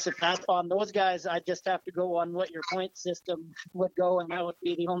I guess if that's on those guys, I just have to go on what your point system would go, and that would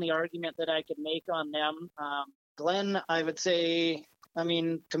be the only argument that I could make on them. Glenn, I would say, I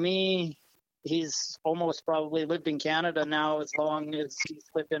mean, to me, he's almost probably lived in Canada now as long as he's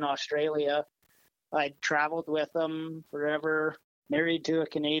lived in Australia. I traveled with him forever. Married to a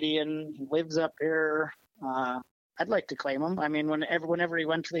Canadian, he lives up here. I'd like to claim him. I mean, whenever he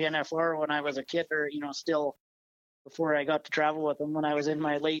went to the NFR when I was a kid, or still before I got to travel with him when I was in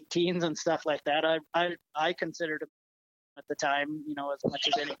my late teens and stuff like that, I considered him at the time, as much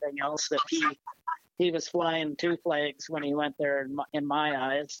as anything else, that he was flying two flags when he went there. In my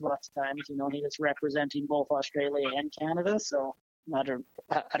eyes, lots of times, he was representing both Australia and Canada. So I don't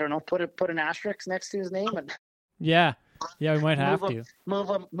know, put an asterisk next to his name and. Yeah, we might have to move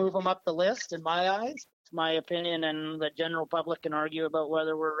them up the list. In my eyes, it's my opinion, and the general public can argue about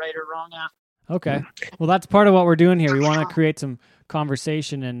whether we're right or wrong after. Okay, well, that's part of what we're doing here. We want to create some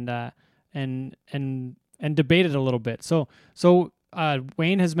conversation and debate it a little bit. So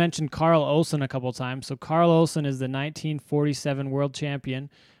Wayne has mentioned Carl Olson a couple of times. So Carl Olson is the 1947 world champion,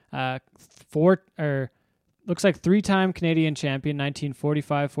 looks like three-time Canadian champion,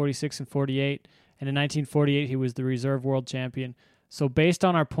 1945, 46, and 48. And in 1948, he was the reserve world champion. So based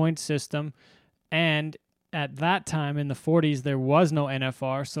on our point system, and at that time in the 40s, there was no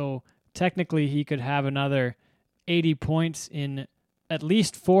NFR. So technically, he could have another 80 points in at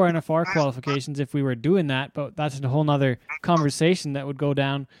least 4 NFR qualifications if we were doing that. But that's a whole nother conversation that would go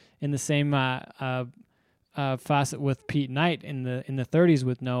down in the same facet with Pete Knight in the 30s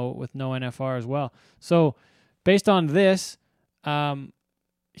with no NFR as well. So based on this,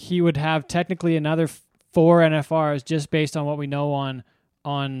 he would have technically another 4 NFRs just based on what we know on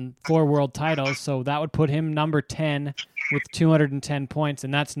on 4 world titles, so that would put him number 10 with 210 points,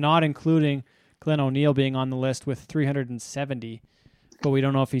 and that's not including Glenn O'Neill being on the list with 370, but we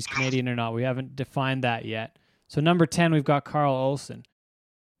don't know if he's Canadian or not. We haven't defined that yet. So number 10, we've got Carl Olsen.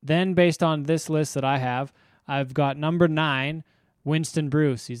 Then, based on this list that I have, I've got number 9, Winston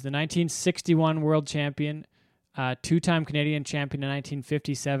Bruce. He's the 1961 world champion, 2-time Canadian champion in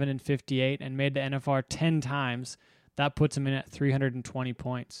 1957 and 58, and made the NFR 10 times. That puts him in at 320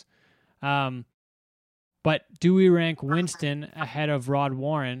 points. But do we rank Winston ahead of Rod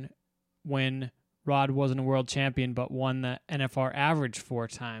Warren when Rod wasn't a world champion but won the NFR average 4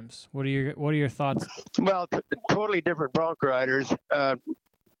 times? What are your thoughts? Well, totally different bronc riders. The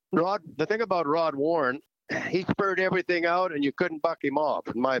thing about Rod Warren, he spurred everything out, and you couldn't buck him off,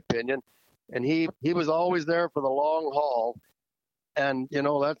 in my opinion. And he was always there for the long haul. And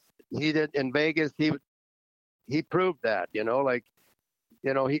he did in Vegas. He proved that. He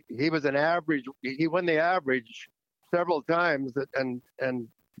was an average. He won the average several times, and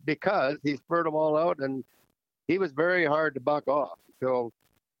because he spurred them all out, and he was very hard to buck off. So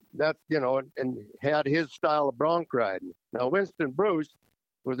that's and had his style of bronc riding. Now Winston Bruce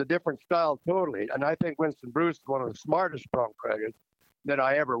was a different style totally, and I think Winston Bruce is one of the smartest bronc riders that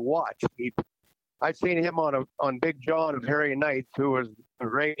I ever watched. I'd seen him on Big John of Harry Knights, who was the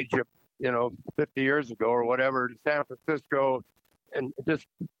rage of 50 years ago or whatever, in San Francisco, and it just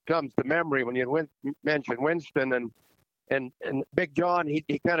comes to memory when you mention Winston and Big John.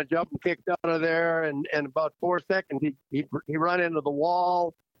 He kind of jumped and kicked out of there, and about 4 seconds he run into the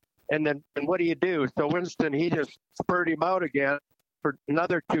wall, and what do you do? So Winston, he just spurred him out again for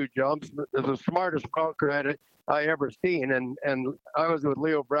another 2 jumps. It was the smartest bronc rider I ever seen, and I was with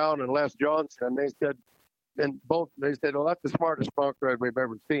Leo Brown and Les Johnson, and they said, well, that's the smartest bronc rider we've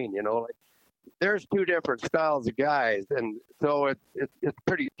ever seen. There's 2 different styles of guys, and so it's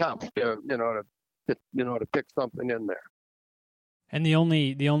pretty tough to pick something in there. And the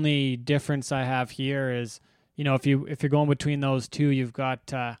only difference I have here is, if you're going between those 2, you've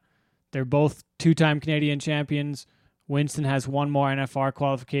got they're both 2-time Canadian champions. Winston has 1 more NFR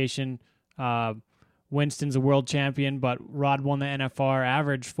qualification. Winston's a world champion, but Rod won the NFR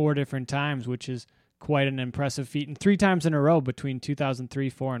average 4 different times, which is quite an impressive feat, and 3 times in a row between 2003,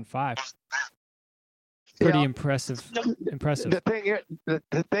 4, and 5. Pretty impressive.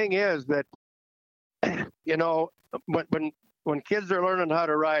 The thing is that when kids are learning how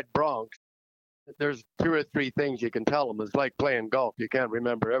to ride broncs, there's 2 or 3 things you can tell them. It's like playing golf; you can't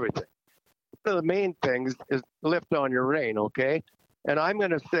remember everything. One of the main things is lift on your rein, okay? And I'm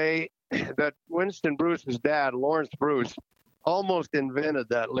going to say that Winston Bruce's dad, Lawrence Bruce, almost invented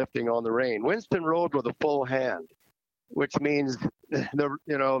that lifting on the rein. Winston rode with a full hand, which means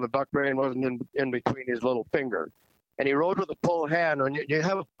the buck rein wasn't in between his little finger. And he rode with a full hand. When you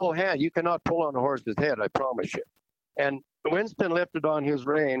have a full hand, you cannot pull on a horse's head, I promise you. And Winston lifted on his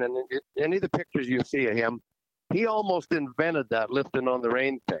rein, and any of the pictures you see of him, he almost invented that lifting on the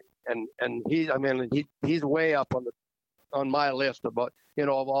rein thing. And he's way up on my list about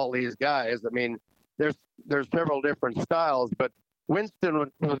of all these guys. I mean, there's several different styles, but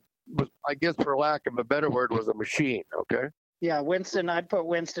Winston was, I guess, for lack of a better word, was a machine. Okay. Yeah, Winston. I'd put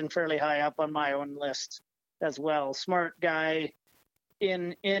Winston fairly high up on my own list as well. Smart guy,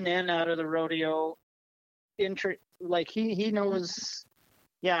 in and out of the rodeo. He knows.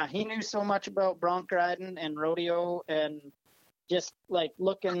 Yeah, he knew so much about bronc riding and rodeo, and just like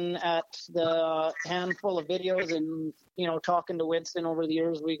looking at the handful of videos and talking to Winston over the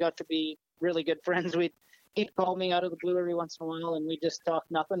years, we got to be really good friends. He'd call me out of the blue every once in a while, and we just talked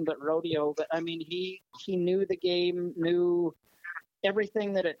nothing but rodeo. But I mean, he knew the game, knew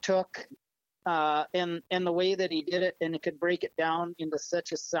everything that it took, and the way that he did it, and it could break it down into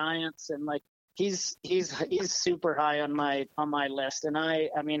such a science. And like he's super high on my list. And I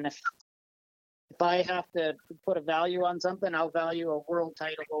mean, if I have to put a value on something, I'll value a world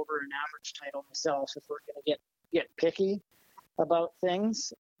title over an average title myself if we're going to get picky about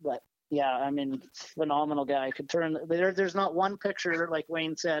things. But yeah, I mean, phenomenal guy. Could turn. There's not one picture, like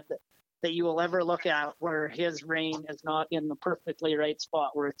Wayne said, that you will ever look at where his rein is not in the perfectly right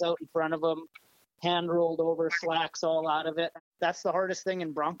spot, where it's out in front of him, hand rolled over, slacks all out of it. That's the hardest thing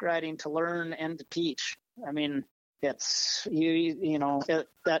in bronc riding to learn and to teach. I mean, it's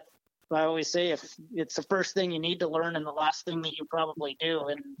that I always say, if it's the first thing you need to learn and the last thing that you probably do,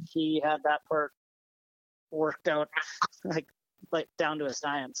 and he had that part worked out like down to a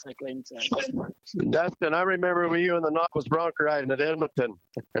science, like Wayne said. Dustin, I remember when you and the novice bronc riding at Edmonton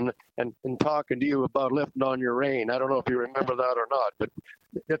and talking to you about lifting on your rein. I don't know if you remember that or not, but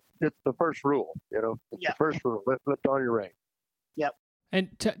it's the first rule, It's the first rule, lift on your rein. Yep.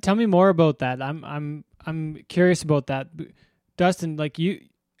 And tell me more about that. I'm curious about that, Dustin. Like you,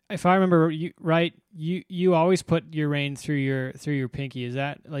 if I remember right, you always put your rein through your pinky. Is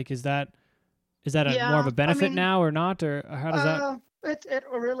that more of a benefit now or not, or how does that? It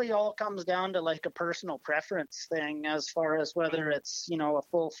really all comes down to like a personal preference thing as far as whether it's, a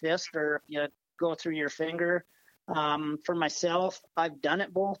full fist or if you go through your finger. For myself, I've done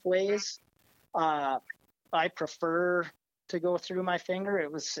it both ways. I prefer to go through my finger.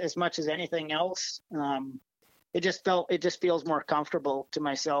 It was as much as anything else. It just feels more comfortable to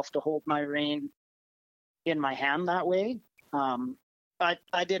myself to hold my rein in my hand that way.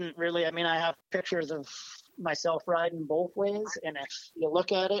 I didn't really, I have pictures of myself riding both ways. And if you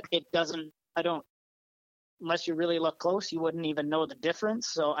look at it, unless you really look close, you wouldn't even know the difference.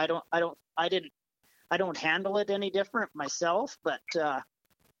 So I don't handle it any different myself, but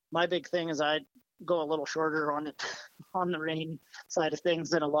my big thing is I go a little shorter on it, on the rein side of things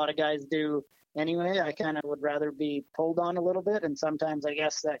than a lot of guys do anyway. I kind of would rather be pulled on a little bit, and sometimes I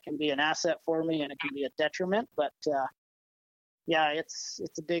guess that can be an asset for me and it can be a detriment, but yeah, it's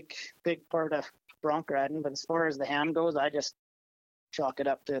a big part of bronc riding. But as far as the hand goes, I just chalk it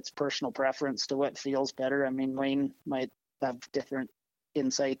up to its personal preference to what feels better. Wayne might have different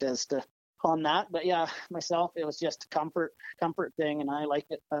insight as to on that, but yeah, myself, it was just a comfort thing, and I like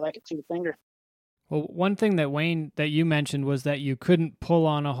it through the finger. Well, one thing that Wayne, that you mentioned, was that you couldn't pull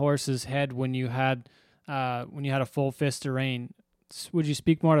on a horse's head when you had a full fist of rein. Would you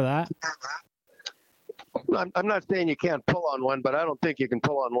speak more to that? I'm not saying you can't pull on one, but I don't think you can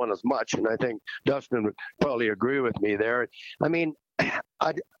pull on one as much, and I think Dustin would probably agree with me there.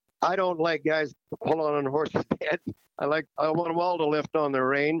 I don't like guys pull on a horse's head. I want them all to lift on their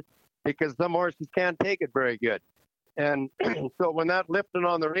rein, because some horses can't take it very good. And so when that lifting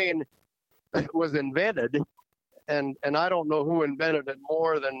on the rein was invented, and I don't know who invented it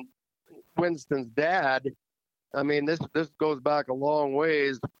more than Winston's dad. This goes back a long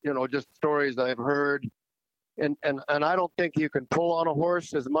ways, just stories I've heard. And I don't think you can pull on a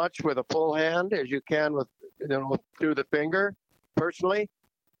horse as much with a full hand as you can with, through the finger, personally.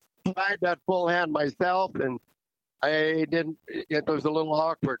 I had that full hand myself, and it was a little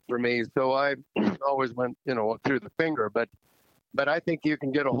awkward for me, so I always went, through the finger. But I think you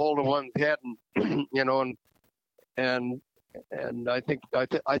can get a hold of one's head, and and I think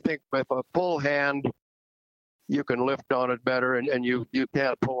with a full hand, you can lift on it better, and you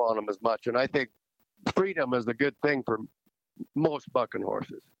can't pull on them as much. And I think freedom is a good thing for most bucking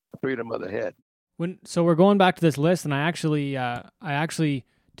horses, freedom of the head. So we're going back to this list, and I actually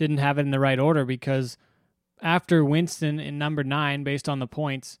didn't have it in the right order, because after Winston in number 9, based on the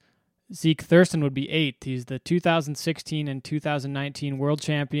points, Zeke Thurston would be 8th. He's the 2016 and 2019 world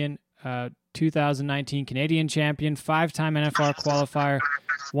champion, 2019 Canadian champion, 5-time NFR qualifier,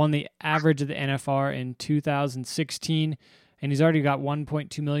 won the average of the NFR in 2016, and he's already got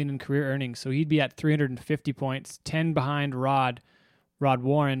 $1.2 million in career earnings. So he'd be at 350 points, 10 behind Rod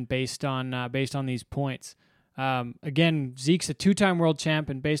Warren, based on these points. Again, Zeke's a 2-time world champ,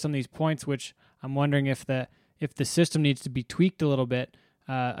 and based on these points, which I'm wondering if the system needs to be tweaked a little bit.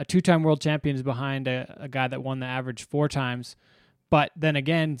 A 2-time world champion is behind a guy that won the average 4 times. But then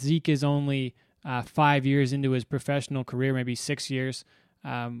again, Zeke is only 5 years into his professional career, maybe 6 years.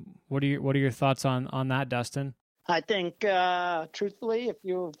 What are your thoughts on that, Dustin? I think, truthfully,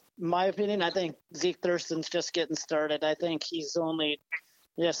 my opinion, I think Zeke Thurston's just getting started. I think he's only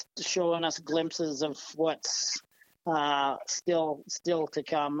just showing us glimpses of what's still to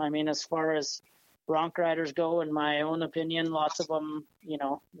come. As far as bronc riders go, in my own opinion, lots of them,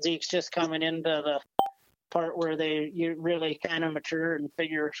 Zeke's just coming into the part where you really kind of mature and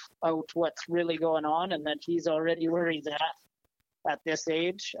figure out what's really going on, and that he's already where he's at this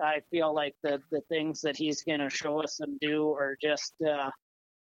age. I feel like the things that he's going to show us and do are just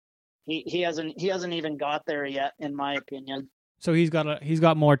he hasn't even got there yet, in my opinion. So he's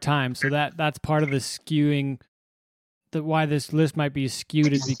got more time. So that's part of the skewing. Why this list might be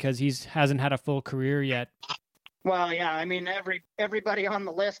skewed is because he hasn't had a full career yet. Well, yeah, everybody on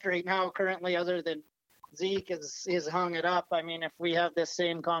the list right now currently, other than Zeke, is hung it up. If we have this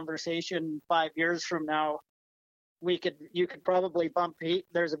same conversation 5 years from now, you could probably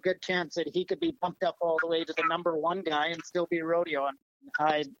there's a good chance that he could be bumped up all the way to the number 1 guy and still be rodeoing.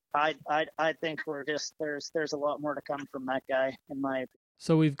 I think there's a lot more to come from that guy, in my opinion.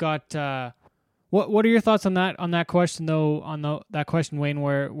 So we've got what are your thoughts on that question though, that question, Wayne,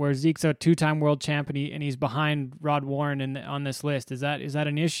 where Zeke's a 2-time world champ and he's behind Rod Warren on this list? Is that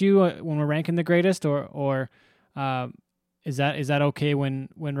an issue when we're ranking the greatest, or is that okay when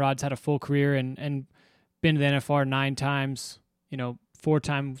Rod's had a full career and been to the NFR 9 times, 4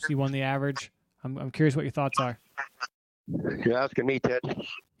 times he won the average. I'm curious what your thoughts are. You're asking me, Ted?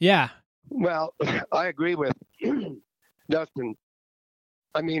 Yeah. Well, I agree with Dustin.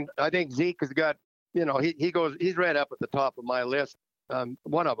 I mean, I think Zeke has got, he's right up at the top of my list.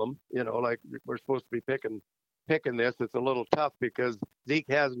 One of them, like we're supposed to be picking this. It's a little tough because Zeke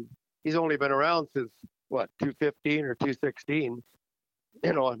he's only been around since 215 or 216.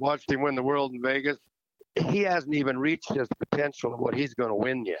 I watched him win the world in Vegas. He hasn't even reached his potential of what he's going to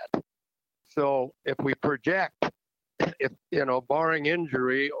win yet. So if we project, barring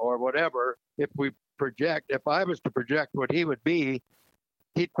injury or whatever, if I was to project what he would be,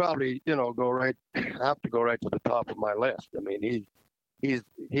 he'd probably, have to go right to the top of my list. I mean, he's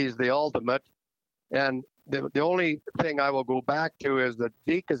the ultimate. And the only thing I will go back to is that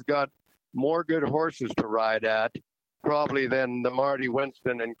Zeke has got more good horses to ride at, probably than the Marty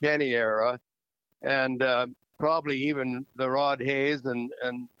Winston and Kenny era, and probably even the Rod Hayes and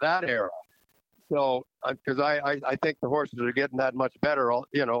that era. So, because I think the horses are getting that much better,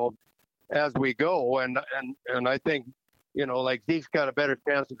 as we go, and I think, like Zeke's got a better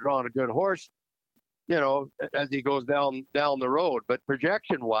chance of drawing a good horse, as he goes down the road. But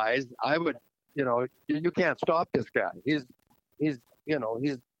projection-wise, I would, you can't stop this guy.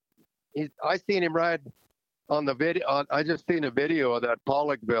 I seen him ride on the video. I just seen a video of that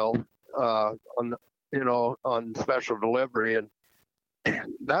Pollockville on special delivery, and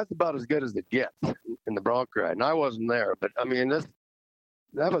that's about as good as it gets in the bronc ride. And I wasn't there, but I mean,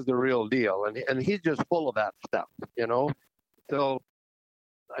 that was the real deal. And he's just full of that stuff, So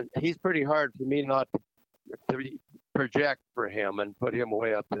he's pretty hard for me not to project for him and put him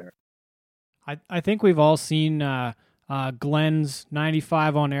way up there. I think we've all seen Glenn's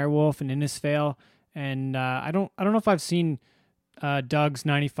 95 on Airwolf and Innisfail, and I don't know if I've seen Doug's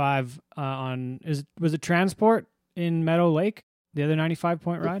 95 was it Transport in Meadow Lake, the other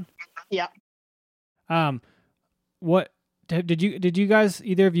 95-point ride? Yeah. What did you guys,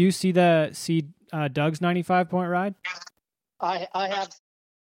 either of you see Doug's 95-point ride? I have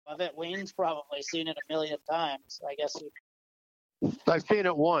of it. Wayne's probably seen it a million times. I guess I've seen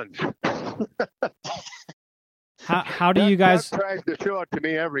it once. How do you guys? Doug tries to show it to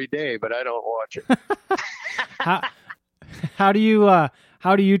me every day, but I don't watch it. How do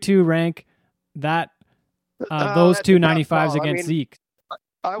you two rank that those two 95s against Zeke?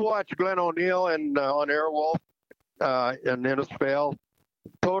 I watched Glenn O'Neill and on Airwolf and Innisfail.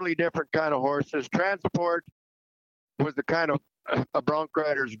 Totally different kind of horses. Transport was the kind of a bronc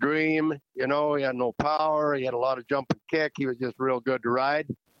rider's dream. He had no power. He had a lot of jump and kick. He was just real good to ride.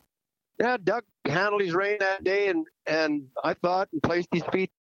 Yeah, Doug handled his rein that day, and I thought and placed his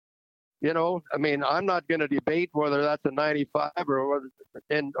feet. I mean, I'm not going to debate whether that's a 95 or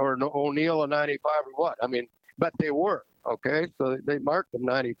O'Neill a 95 or what. I mean, but they were, okay? So they marked them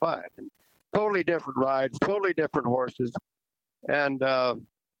 95. And totally different rides, totally different horses. And,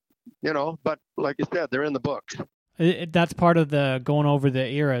 but like you said, they're in the books. That's part of the going over the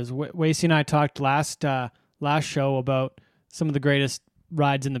eras. Wasey and I talked last show about some of the greatest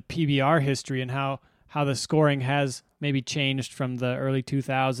rides in the PBR history and how the scoring has maybe changed from the early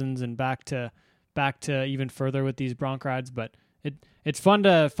 2000s and back to even further with these bronc rides. But it's fun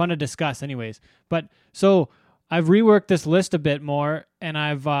to discuss anyways. But so I've reworked this list a bit more, and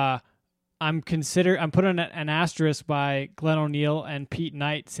I'm putting an asterisk by Glenn O'Neill and Pete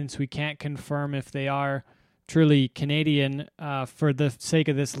Knight, since we can't confirm if they are truly Canadian for the sake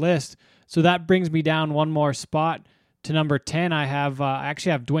of this list. So that brings me down one more spot to number 10. I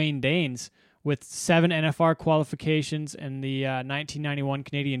actually have Dwayne Danes with 7 NFR qualifications, and the 1991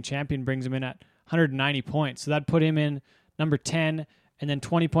 Canadian champion brings him in at 190 points. So that'd put him in number 10, and then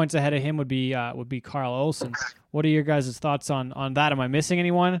 20 points ahead of him would be Carl Olson. What are your guys' thoughts on that? Am I missing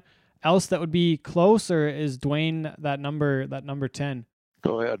anyone else that would be close, or is Dwayne that number 10?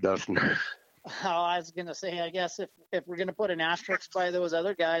 Go ahead, Dustin. I was gonna say, I guess if we're gonna put an asterisk by those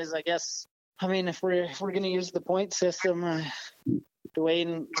other guys, I guess, I mean, if we're gonna use the point system,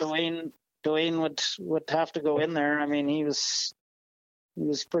 Dwayne would have to go in there. I mean, he was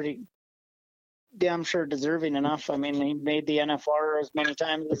pretty damn sure deserving enough. I mean, he made the NFR as many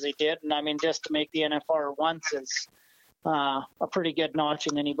times as he did, and I mean, just to make the NFR once is a pretty good notch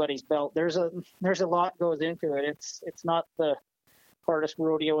in anybody's belt. There's a lot goes into it. It's not the hardest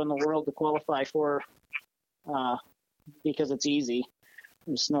rodeo in the world to qualify for because it's easy.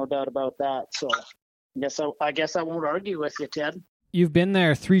 There's no doubt about that. So I guess I won't argue with you, Ted. You've been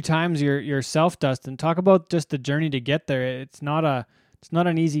there 3 times yourself, Dustin. Talk about just the journey to get there. It's not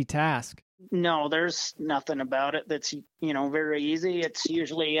an easy task. No, there's nothing about it that's very easy. It's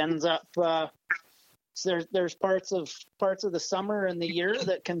usually ends up there's parts of the summer and the year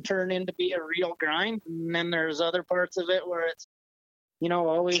that can turn into be a real grind, and then there's other parts of it where it's,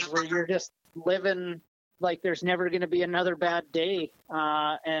 always where you're just living like there's never going to be another bad day.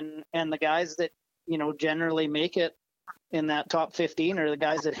 And the guys that, generally make it in that top 15 are the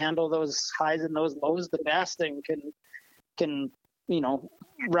guys that handle those highs and those lows the best and can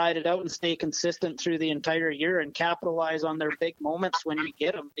ride it out and stay consistent through the entire year and capitalize on their big moments when you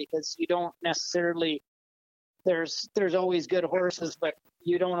get them, because you don't necessarily, there's always good horses, but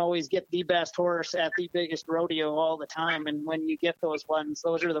you don't always get the best horse at the biggest rodeo all the time. And when you get those ones,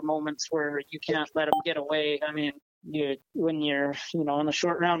 those are the moments where you can't let them get away. I mean, when you're, in the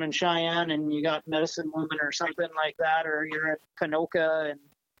short round in Cheyenne and you got Medicine Woman or something like that, or you're at Kanoka and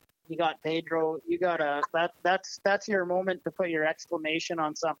you got Pedro, you gotta, that's your moment to put your exclamation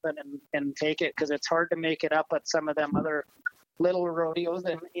on something and take it, because it's hard to make it up at some of them other little rodeos,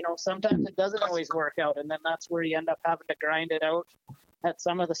 and sometimes it doesn't always work out, and then that's where you end up having to grind it out at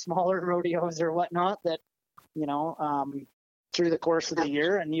some of the smaller rodeos or whatnot that through the course of the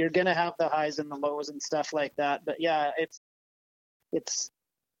year, and you're gonna have the highs and the lows and stuff like that. But yeah, it's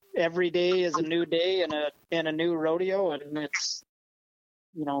every day is a new day and a new rodeo, and it's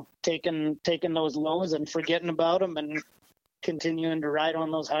taking those lows and forgetting about them and continuing to ride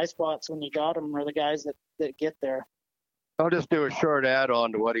on those high spots when you got them are the guys that get there. I'll just do a short add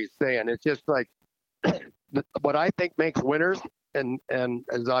on to what he's saying. It's just like what I think makes winners, and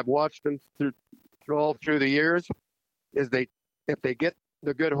as I've watched them all through the years, is if they get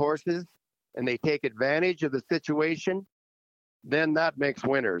the good horses and they take advantage of the situation, then that makes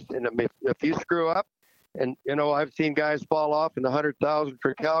winners. And if you screw up, and I've seen guys fall off in the 100,000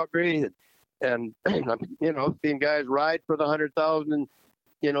 for Calgary, and seen guys ride for the 100,000,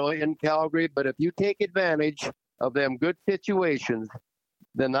 in Calgary. But if you take advantage of them good situations,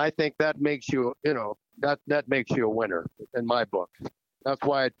 then I think that makes you, that makes you a winner in my book. That's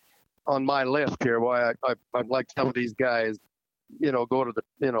why on my list here, why I'd like some of these guys, go to the,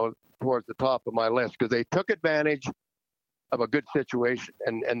 towards the top of my list, because they took advantage of a good situation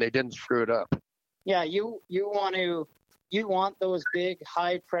and they didn't screw it up. Yeah, you want those big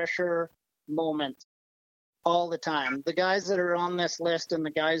high pressure moments all the time. The guys that are on this list and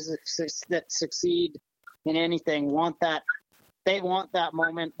the guys that succeed in anything want that. They want that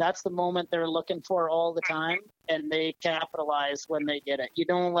moment. That's the moment they're looking for all the time, and they capitalize when they get it. You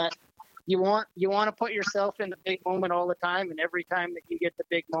want to put yourself in the big moment all the time, and every time that you get the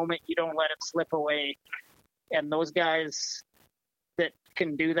big moment, you don't let it slip away. And those guys that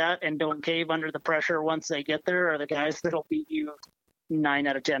can do that and don't cave under the pressure once they get there are the guys that'll beat you 9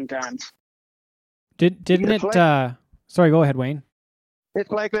 out of 10 times. Didn't it? Sorry, go ahead, Wayne.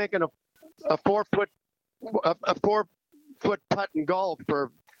 It's like making a 4 foot putt in golf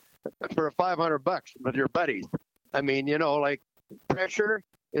for $500 with your buddies. I mean, like pressure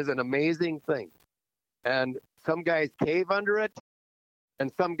is an amazing thing, and some guys cave under it,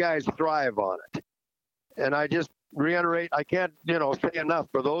 and some guys thrive on it. And I just reiterate, I can't, say enough,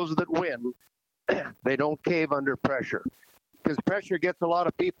 for those that win, they don't cave under pressure, because pressure gets a lot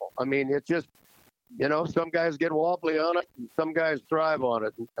of people. I mean, it's just, some guys get wobbly on it, and some guys thrive on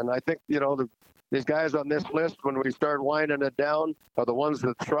it. And I think, these guys on this list, when we start winding it down, are the ones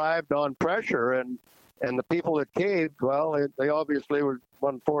that thrived on pressure, and the people that caved, well, they obviously were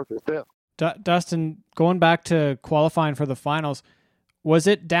 1/4 or 5th. Dustin, going back to qualifying for the finals, was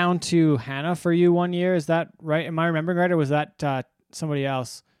it down to Hannah for you one year? Is that right? Am I remembering right, or was that somebody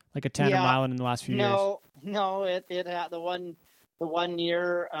else, like a Tandem Island in the last few years? No, it had the one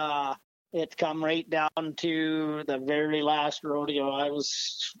year. It come right down to the very last rodeo. I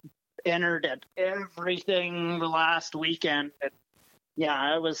was entered at everything the last weekend.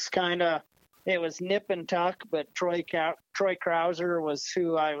 Yeah, it was nip and tuck, but Troy Krauser was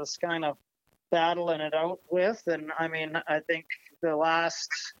who I was kind of battling it out with. And I mean, I think the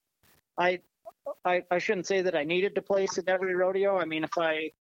last, I shouldn't say that I needed to place at every rodeo. I mean,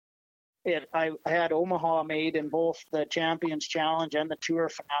 I had Omaha made in both the Champions Challenge and the Tour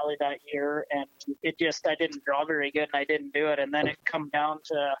finale that year, and I didn't draw very good, and I didn't do it. And then it come down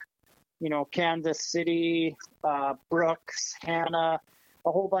to, Kansas City, Brooks, Hannah,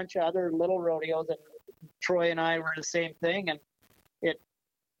 a whole bunch of other little rodeos, and Troy and I were the same thing, and it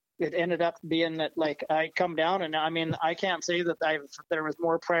ended up being that, like, I come down, and I mean, I can't say that there was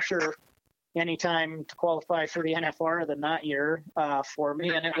more pressure anytime to qualify for the NFR than that year for me.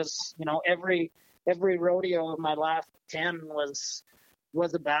 And it was, every rodeo of my last 10 was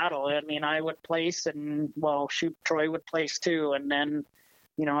a battle. I mean, I would place, and Troy would place too, and then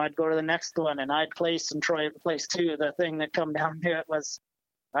I'd go to the next one and I'd place and Troy would place too. The thing that come down to it was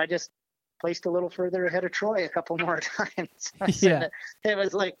I placed a little further ahead of Troy a couple more times. Yeah. It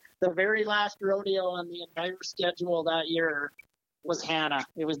was like the very last rodeo on the entire schedule that year was Hannah.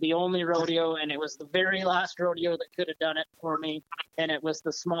 It was the only rodeo, and it was the very last rodeo that could have done it for me. And it was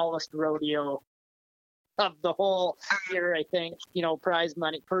the smallest rodeo of the whole year, I think, prize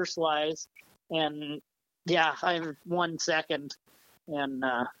money, purse-wise. And, yeah, I won second. And,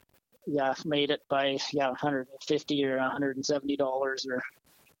 made it by, $150 or $170 or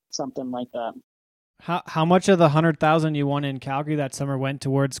something like that. How much of the 100,000 you won in Calgary that summer went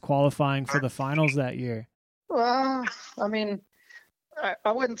towards qualifying for the finals that year? Well, I mean,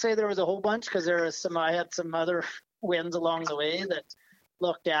 I wouldn't say there was a whole bunch, because I had some other wins along the way that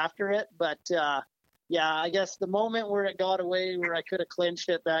looked after it. But I guess the moment where it got away, where I could have clinched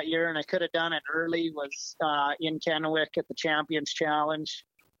it that year and I could have done it early, was in Kennewick at the Champions Challenge.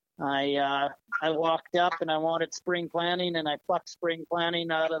 I walked up and I wanted spring planting, and I plucked spring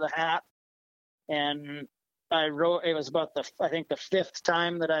planting out of the hat. And it was about the fifth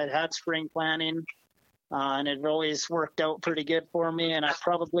time that I'd had spring planting. And it always worked out pretty good for me. And I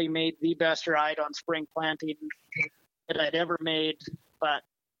probably made the best ride on spring planting that I'd ever made, but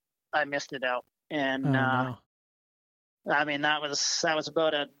I missed it out. And, no. I mean, that was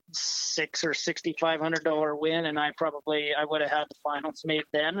about a $600 or $6,500 win. And I would have had the finals made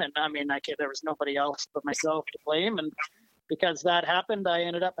then. And I mean, there was nobody else but myself to blame. And because that happened, I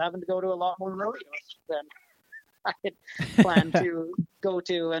ended up having to go to a lot more rodeos than I had planned to go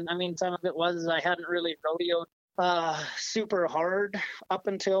to. And I mean, some of it was I hadn't really rodeoed super hard up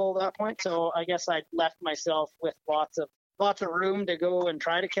until that point. So I guess I left myself with lots of room to go and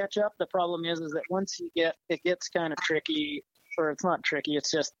try to catch up. The problem is that once it gets kind of tricky, or it's not tricky,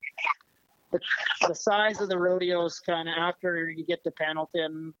 it's just the size of the rodeos kind of after you get to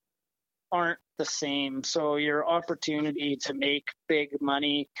Pendleton aren't the same. So your opportunity to make big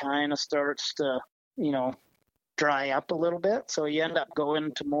money kind of starts to, dry up a little bit. So you end up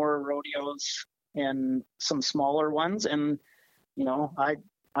going to more rodeos and some smaller ones. And,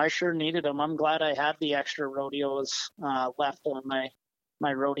 I sure needed them. I'm glad I had the extra rodeos left on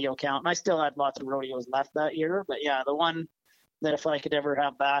my rodeo count. And I still had lots of rodeos left that year. But yeah, the one that if I could ever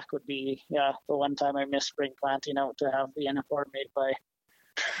have back would be, the one time I missed spring planting out to have the NFR made by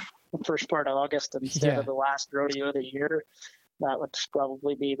the first part of August instead of the last rodeo of the year. That would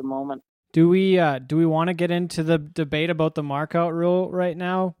probably be the moment. Do we want to get into the debate about the markout rule right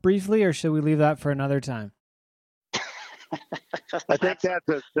now briefly, or should we leave that for another time? I think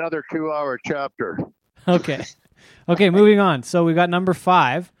that's another 2-hour chapter. Okay, moving on. So we've got number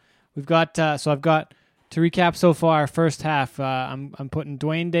 5. We've got so I've got to recap so far. First half, I'm putting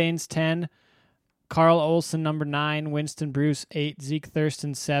Dwayne Danes 10, Carl Olson number 9, Winston Bruce 8, Zeke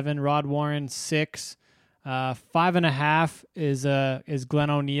Thurston 7, Rod Warren 6. 5.5 is Glenn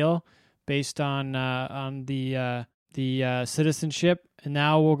O'Neill, based on the citizenship. And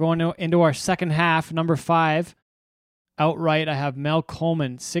now we're going into our second half. Number 5, outright, I have Mel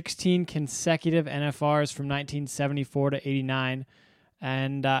Coleman, 16 consecutive NFRs from 1974 to 89,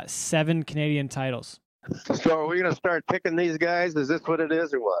 and 7 Canadian titles. So are we going to start picking these guys? Is this what it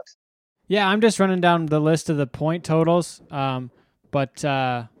is or what? Yeah, I'm just running down the list of the point totals. But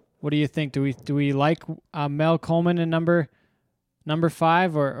what do you think? Do we like Mel Coleman in number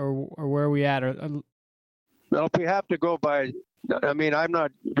 5, or where are we at? Well, if we have to go by, I mean, I'm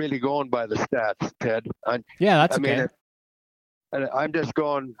not really going by the stats, Ted. That's okay. I'm just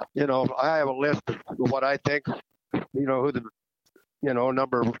going, I have a list of what I think, who the,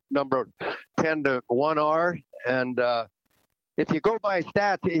 number 10 to 1 are. And if you go by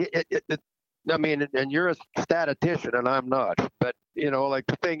stats, and you're a statistician and I'm not. But,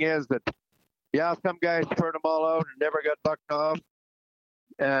 the thing is that, some guys turned them all out and never got bucked off.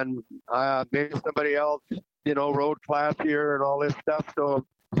 And maybe somebody else, rode classier and all this stuff. So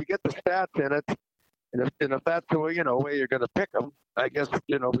if you get the stats in it, and if that's the way, way you're going to pick them, I guess,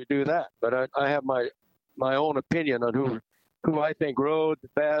 we do that. But I have my own opinion on who I think rode the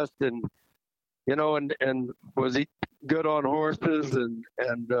best and was he good on horses and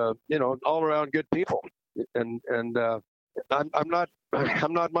all around good people. And I'm not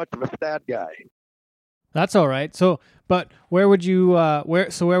much of a stat guy. That's all right. So, but where would you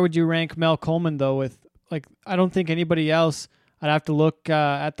rank Mel Coleman though? With I don't think anybody else. I'd have to look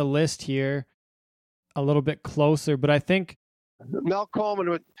at the list here a little bit closer, but I think Mel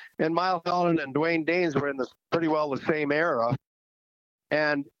Coleman and Miles Holland and Dwayne Danes were in pretty well the same era,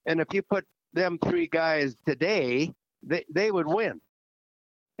 and if you put them 3 guys today, they would win,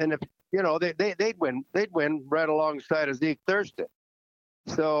 and if they'd win right alongside of Zeke Thurston.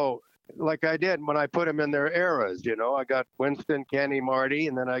 So like I did when I put them in their eras, I got Winston, Kenny, Marty,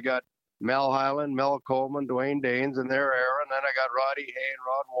 and then I got Mel Highland, Mel Coleman, Dwayne Daines in their era, and then I got Roddy Hay and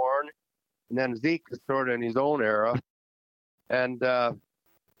Rod Warren, and then Zeke is sort of in his own era. And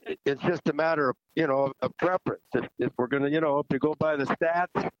it's just a matter of, of preference. If we're going to, if you go by the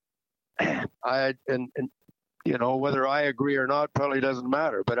stats, whether I agree or not probably doesn't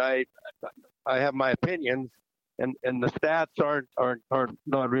matter. But I have my opinions, and the stats aren't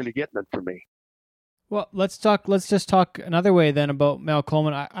not really getting it for me. Well, let's just talk another way then about Mel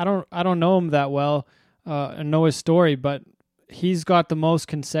Coleman. I don't know him that well, and know his story, but he's got the most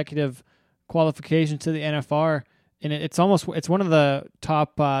consecutive qualifications to the NFR, and it's one of the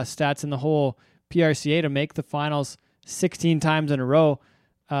top stats in the whole PRCA to make the finals 16 times in a row.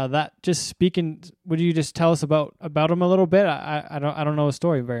 That just speaking, would you just tell us about him a little bit? I don't know his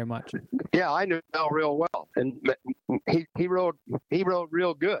story very much. Yeah, I knew Mel real well, and he rode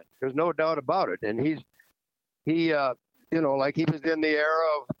real good. There's no doubt about it. And he like he was in the era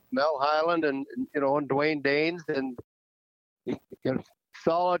of Mel Highland and and Dwayne Daines, and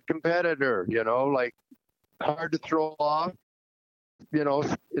solid competitor. Like hard to throw off.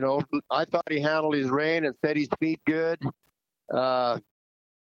 I thought he handled his rein and set his feet good.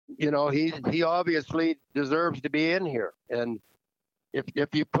 He obviously deserves to be in here. And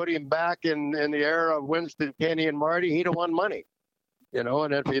if you put him back in the era of Winston, Kenny, and Marty, he'd have won money.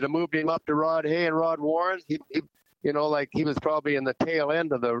 And if you'd have moved him up to Rod Hay and Rod Warren, he like he was probably in the tail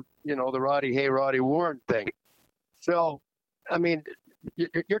end of the Roddy Hay, Roddy Warren thing. So, I mean,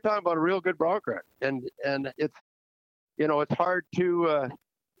 you're talking about a real good bronc rider, and it's it's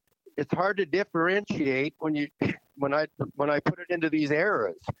hard to differentiate when I put it into these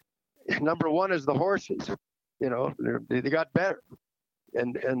eras. Number one is the horses. They got better,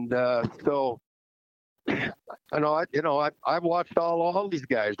 and so I've watched all these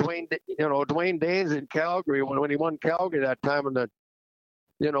guys. Dwayne Daines in Calgary when he won Calgary that time, and the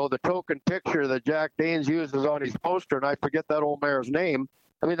token picture that Jack Daines uses on his poster, and I forget that old mare's name.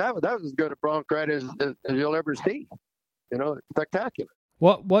 I mean, that was as good a bronc rider as you'll ever see. Spectacular.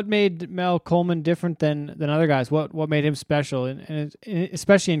 What made Mel Coleman different than other guys? What made him special, and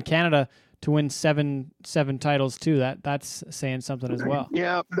especially in Canada to win seven titles too? That's saying something as well.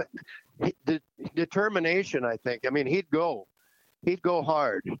 Yeah, the determination, I think. I mean, he'd go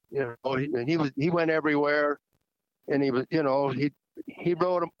hard. He went everywhere, and he was he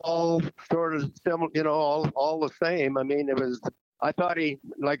rode them all sort of similar, all the same. I mean, I thought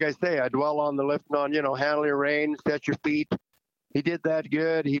like I say, I dwell on the lifting on, handle your rein, set your feet. He did that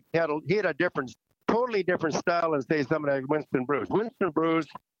good. He had a totally different style than say somebody like Winston Bruce. Winston Bruce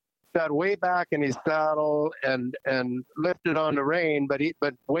sat way back in his saddle and lifted on the rein, but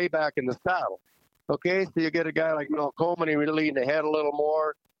way back in the saddle. Okay, so you get a guy like Mel Coleman, he really leaned ahead a little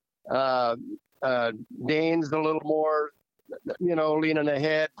more. Daines a little more, leaning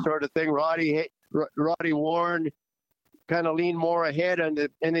ahead sort of thing. Roddy Warren kind of leaned more ahead on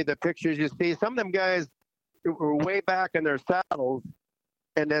any of the pictures you see. Some of them guys were way back in their saddles,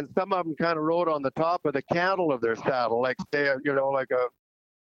 and then some of them kind of rode on the top of the cantle of their saddle, like say,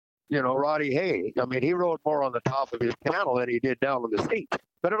 Roddy Hay. I mean, he rode more on the top of his cantle than he did down on the seat,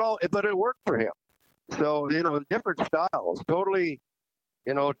 but it worked for him. So different styles, totally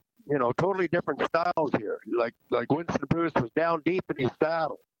different styles here. Like Winston Bruce was down deep in his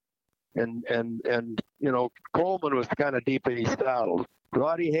saddle, and Coleman was kind of deep in his saddle.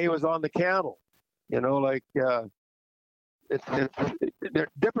 Roddy Hay was on the cantle. They're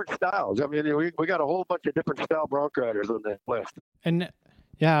different styles. I mean, we got a whole bunch of different style bronc riders on that list. And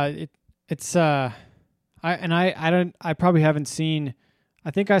yeah, it's I probably haven't seen.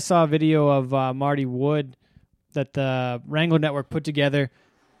 I think I saw a video of Marty Wood that the Wrangler Network put together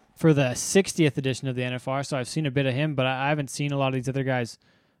for the 60th edition of the NFR. So I've seen a bit of him, but I haven't seen a lot of these other guys.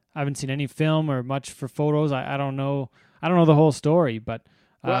 I haven't seen any film or much for photos. I don't know the whole story, but.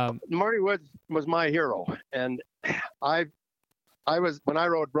 Well, Marty Wood was my hero, and I was when I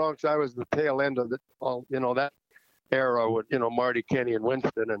rode broncs. I was the tail end of that era with Marty, Kenny, and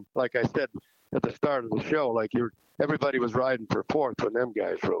Winston. And like I said at the start of the show, everybody was riding for fourth when them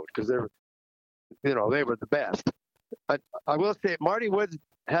guys rode because they were the best. I will say Marty Wood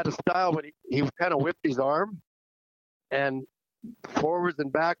had a style when he kind of whipped his arm and forwards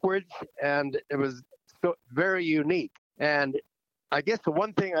and backwards, and it was so very unique. And I guess the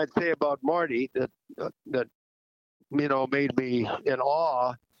one thing I'd say about Marty that made me in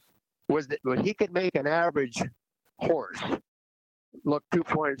awe was that when he could make an average horse look 2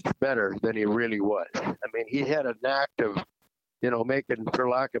 points better than he really was. I mean, he had a knack of, making, for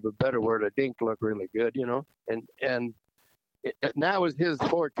lack of a better word, a dink look really good, and that was his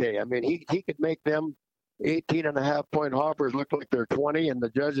forte. I mean, he could make them, 18.5-point hoppers look like they're 20, and the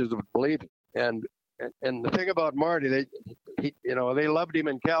judges would believe it. And the thing about Marty, they loved him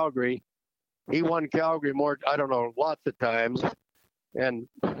in Calgary. He won Calgary lots of times. And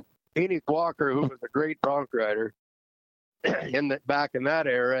Enoch Walker, who was a great bronc rider back in that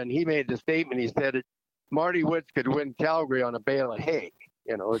era, and he made the statement. He said, Marty Woods could win Calgary on a bale of hay.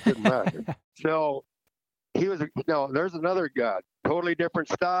 It didn't matter. So there's another guy, totally different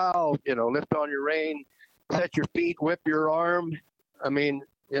style. Lift on your rein, set your feet, whip your arm. I mean,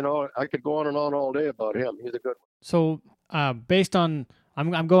 I could go on and on all day about him. He's a good one. So, based on,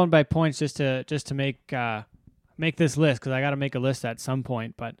 I'm going by points just to make this list, because I got to make a list at some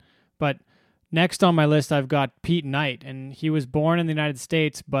point. But next on my list, I've got Pete Knight, and he was born in the United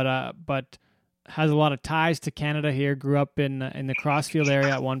States, but has a lot of ties to Canada here. Grew up in the Crossfield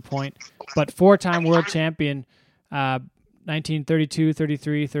area at one point, but 4-time world champion, 1932,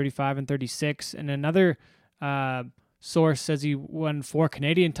 33, 35, and 36. And another source says he won 4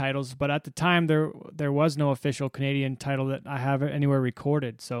 Canadian titles, but at the time there was no official Canadian title that I have anywhere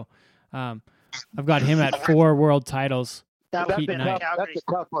recorded. So I've got him at 4 world titles. That's a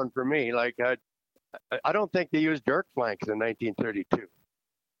tough one for me. Like I don't think they used dirt flanks in 1932.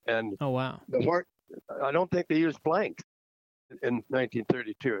 And oh wow, I don't think they used flanks in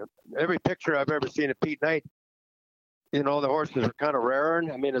 1932. Every picture I've ever seen of Pete Knight, the horses are kind of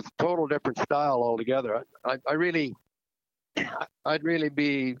raring. I mean, it's a total different style altogether. I'd really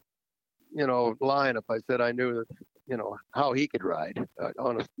be, lying if I said I knew that, how he could ride.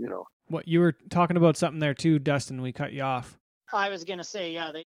 What you were talking about something there too, Dustin? We cut you off. I was gonna say,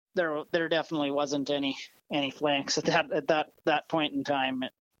 yeah, there definitely wasn't any flanks at that point in time.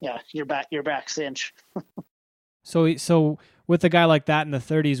 Yeah, your back cinch. So with a guy like that in the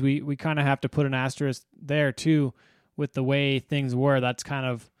 30s, we kind of have to put an asterisk there too, with the way things were. That's kind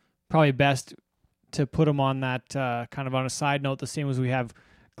of probably best to put him on that kind of on a side note, the same as we have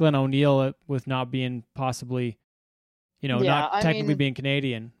Glenn O'Neill with not being possibly, not technically being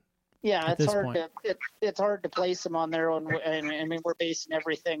Canadian. Yeah, it's hard to place him on their own. I mean, we're basing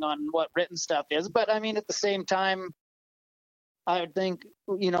everything on what written stuff is, but I mean, at the same time, I would think,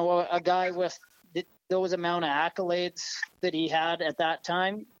 a guy with those amount of accolades that he had at that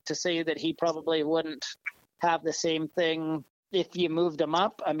time, to say that he probably wouldn't have the same thing if you moved him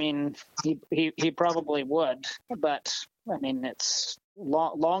up. I mean, he probably would, but I mean, it's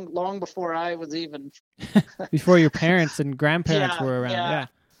long before I was even before your parents and grandparents were around.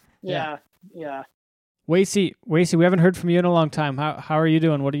 Yeah. Wasey, we haven't heard from you in a long time. How are you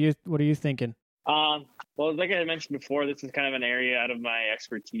doing? What are you thinking? Well, like I mentioned before, this is kind of an area out of my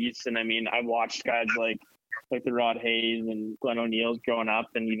expertise, and I mean, I've watched guys like the Rod Hayes and Glenn O'Neill's growing up,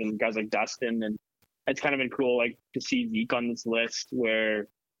 and even guys like Dustin, and it's kind of been cool, like, to see Zeke on this list, where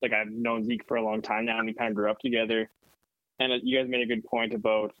like I've known Zeke for a long time now, and we kind of grew up together. And you guys made a good point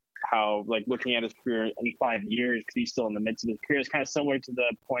about how, like, looking at his career in 5 years, because he's still in the midst of his career, is kind of similar to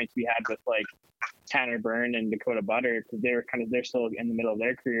the points we had with like Tanner Byrne and Dakota Butter, because they're still in the middle of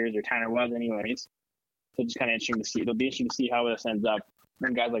their careers, or Tanner was anyways. So it's kind of interesting to see. It'll be interesting to see how this ends up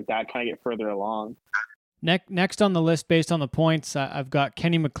when guys like that kind of get further along. Next on the list, based on the points, I've got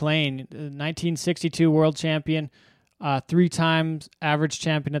Kenny McLean, 1962 world champion, 3 times average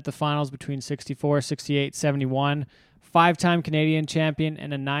champion at the finals between 64, 68, 71, 5-time Canadian champion,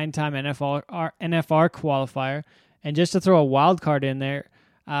 and a 9-time NFR qualifier. And just to throw a wild card in there,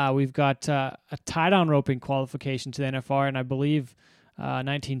 we've got a tie-down roping qualification to the NFR, and I believe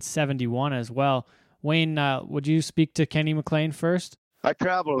 1971 as well. Wayne, would you speak to Kenny McLean first? I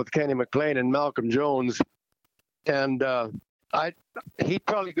traveled with Kenny McLean and Malcolm Jones, and he'd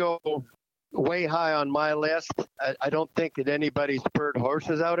probably go way high on my list. I don't think that anybody spurred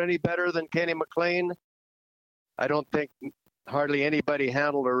horses out any better than Kenny McLean. I don't think hardly anybody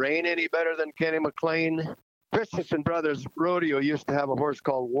handled a rein any better than Kenny McLean. Christensen Brothers Rodeo used to have a horse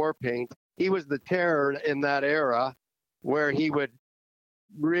called War Paint. He was the terror in that era, where he would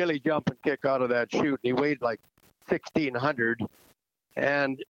really jump and kick out of that chute. He weighed like 1,600.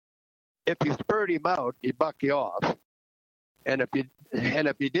 And if you spurred him out, he'd buck you off. And if you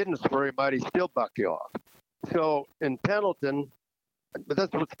didn't spur him out, he'd still buck you off. So in Pendleton, but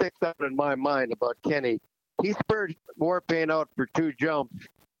that's what sticks out in my mind about Kenny. He spurred Warpaint out for 2 jumps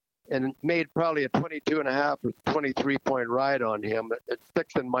and made probably a 22.5 or 23-point ride on him. It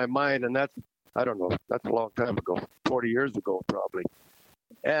sticks in my mind, and that's a long time ago, 40 years ago probably.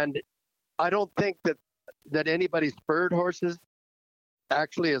 And I don't think that anybody spurred horses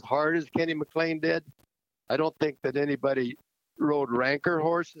actually as hard as Kenny McLean did. I don't think that anybody rode ranker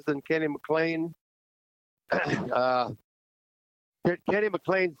horses than Kenny McLean. Terry Kenny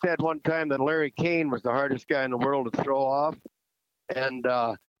McLean said one time that Larry Kane was the hardest guy in the world to throw off, and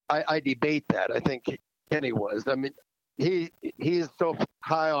I debate that. I think Kenny was. I mean, he's so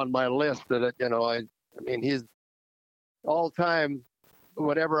high on my list that I mean he's all time.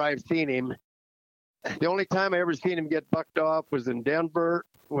 Whenever I've seen him, the only time I ever seen him get bucked off was in Denver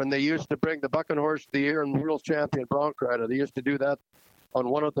when they used to bring the Bucking Horse of the Year and World Champion bronc rider. They used to do that on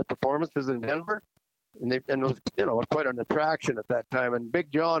one of the performances in Denver. And it was, quite an attraction at that time. And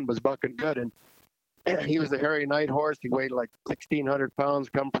Big John was bucking good. And he was a Harry Knight horse. He weighed like 1,600 pounds,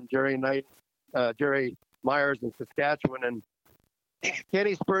 come from Jerry Myers in Saskatchewan. And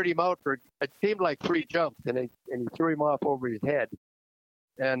Kenny spurred him out for, it seemed like 3 jumps, and he threw him off over his head.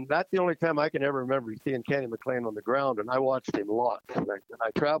 And that's the only time I can ever remember seeing Kenny McLean on the ground. And I watched him lots. And I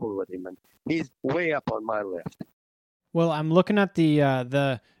traveled with him. And he's way up on my list. Well, I'm looking at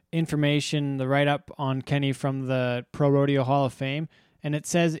the information, the write-up on Kenny from the Pro Rodeo Hall of Fame, and it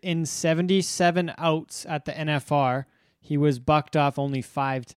says in 77 outs at the NFR, he was bucked off only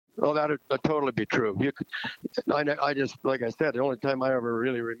 5 times. Well, that would totally be true. I just, like I said, the only time I ever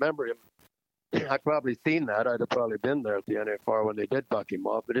really remember him, I'd probably seen that. I'd have probably been there at the NFR when they did buck him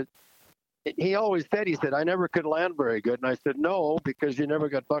off. But he always said, I never could land very good. And I said, no, because you never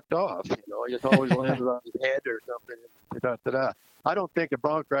got bucked off. You just always landed on his head or something. I don't think a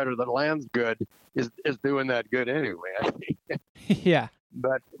bronc rider that lands good is doing that good anyway. I think. Yeah.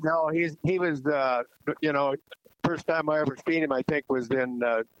 But no, he was, first time I ever seen him, I think, was in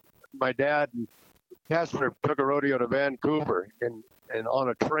my dad and Kessler took a rodeo to Vancouver, and on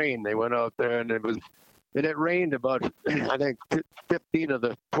a train they went out there, and it rained about, I think, 15 of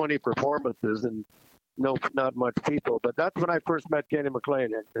the 20 performances, and not much people. But that's when I first met Kenny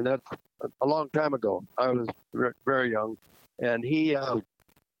McLean, and that's a long time ago. I was very young, and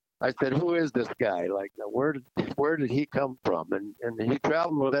I said, "Who is this guy? Like, where did he come from?" And he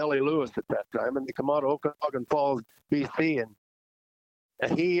traveled with Ellie Lewis at that time, and they come out of Okanagan Falls, BC, and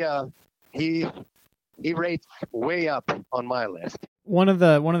he rates way up on my list. One of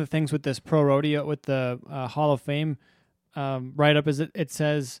the things with this Pro Rodeo, with the Hall of Fame write-up, is it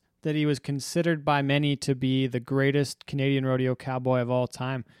says that he was considered by many to be the greatest Canadian rodeo cowboy of all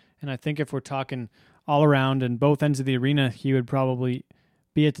time. And I think if we're talking all around and both ends of the arena, he would probably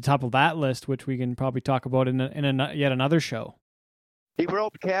be at the top of that list, which we can probably talk about in yet another show. He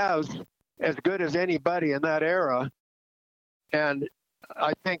roped calves as good as anybody in that era, and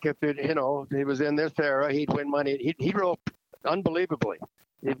I think if he was in this era, he'd win money. He roped unbelievably.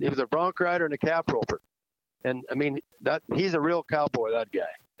 He was a bronc rider and a calf roper, and I mean he's a real cowboy, that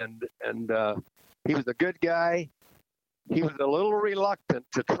guy. And he was a good guy. He was a little reluctant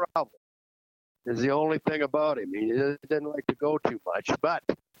to travel. Is the only thing about him. He didn't like to go too much. But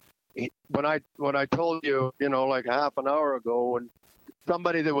when I told you, like a half an hour ago, when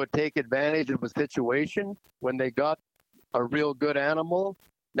somebody that would take advantage of a situation when they got a real good animal,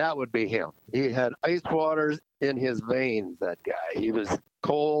 that would be him. He had ice waters in his veins, that guy. He was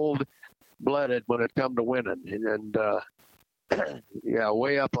cold-blooded when it come to winning. And yeah,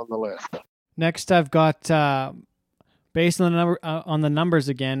 way up on the list. Next, I've got... based on the numbers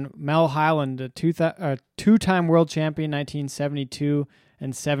again, Mel Highland, a two-time world champion, 1972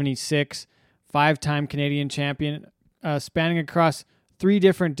 and 76, 5-time Canadian champion, spanning across 3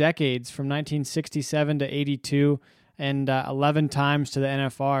 different decades from 1967 to 82, and 11 times to the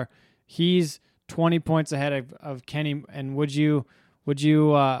NFR. He's 20 points ahead of Kenny. And would you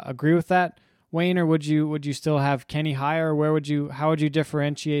agree with that, Wayne, or would you still have Kenny higher? How would you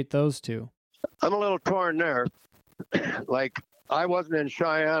differentiate those two? I'm a little torn there. Like, I wasn't in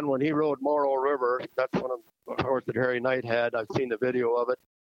Cheyenne when he rode Morrow River. That's one of the horse that Harry Knight had. I've seen the video of it.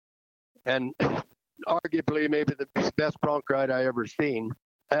 And arguably maybe the best bronc ride I ever seen.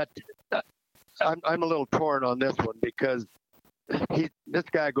 I'm a little torn on this one because this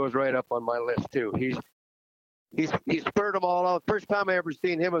guy goes right up on my list too. He spurred them all out. First time I ever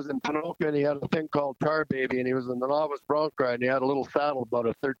seen him was in Pinoka, and he had a thing called Tar Baby, and he was in the novice bronc ride, and he had a little saddle, about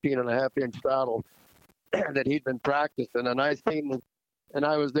a 13.5-inch saddle that he'd been practicing. And I seen him, and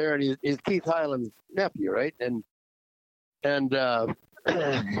I was there, and he's Keith Hyland's nephew, right? And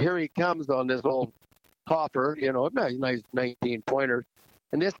here he comes on this old hopper, nice 19-pointer.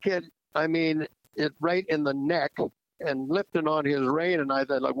 And this kid, I mean, it right in the neck and lifting on his rein. And I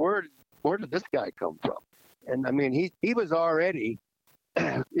thought, like, where did this guy come from? And I mean, he was already,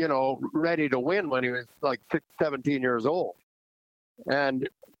 ready to win when he was like 17 years old. And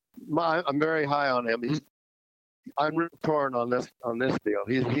I'm very high on him. I'm real torn on this deal.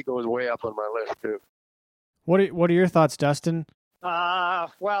 He goes way up on my list too. What are your thoughts, Dustin?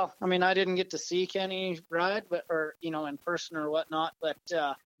 Well, I mean, I didn't get to see Kenny ride, in person or whatnot, but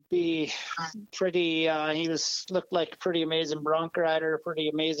be pretty. He looked like a pretty amazing bronc rider, pretty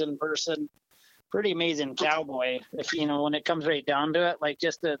amazing person, pretty amazing cowboy. When it comes right down to it, like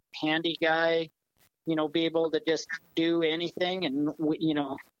just a handy guy. Be able to just do anything, and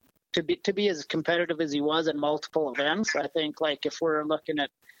to be as competitive as he was in multiple events. I think like if we're looking at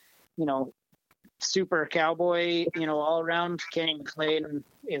super cowboy, all around, Kenny McLean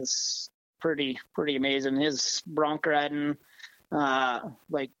is pretty amazing. His bronc riding,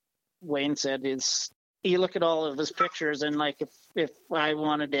 like Wayne said, you look at all of his pictures, and like if I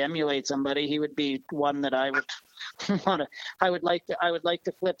wanted to emulate somebody, he would be one that I would I would like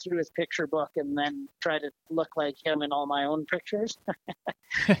to flip through his picture book and then try to look like him in all my own pictures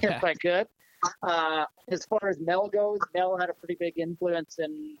if I could. As far as Mel goes, Mel had a pretty big influence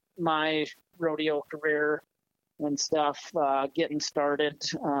in my rodeo career and stuff, getting started.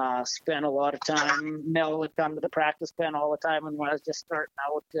 Spent a lot of time. Mel would come to the practice pen all the time when I was just starting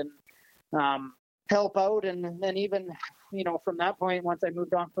out and help out. And then even, from that point, once I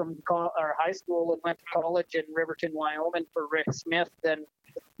moved on from high school and went to college in Riverton, Wyoming for Rick Smith, then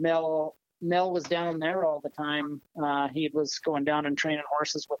Mel was down there all the time. He was going down and training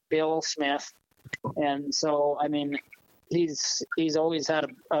horses with Bill Smith. And so, I mean, he's always had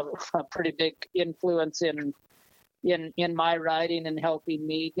a pretty big influence in my riding and helping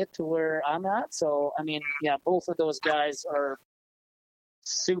me get to where I'm at. So, I mean, yeah, both of those guys are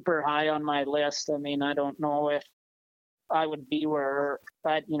super high on my list. I mean, I don't know if I would be where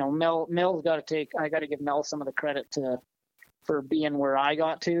Mel's got to I got to give Mel some of the credit for being where I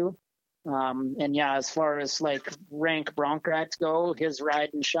got to. And yeah, as far as like rank bronc rides go, his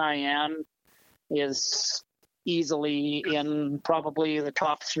ride in Cheyenne is easily in probably the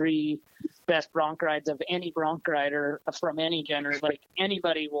top 3 best bronc rides of any bronc rider from any gender. Like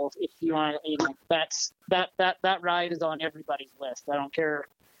anybody will, if you want, that ride is on everybody's list. I don't care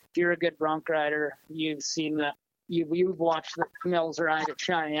if you're a good bronc rider, you've seen that, you've watched the Mel's ride at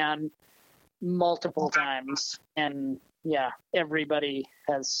Cheyenne multiple times, and yeah, everybody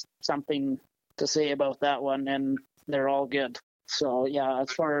has something to say about that one, and they're all good. So yeah,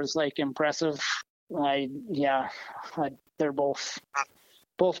 as far as like impressive, they're both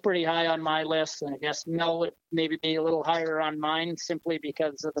pretty high on my list. And I guess Mel would maybe be a little higher on mine simply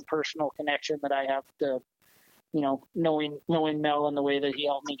because of the personal connection that I have to, knowing Mel and the way that he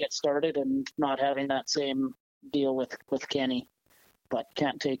helped me get started, and not having that same deal with Kenny. But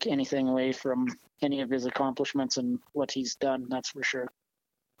can't take anything away from any of his accomplishments and what he's done, that's for sure.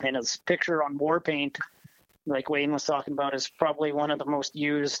 And his picture on Warpaint, like Wayne was talking about, is probably one of the most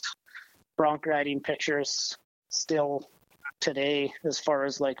used bronc riding pictures still today, as far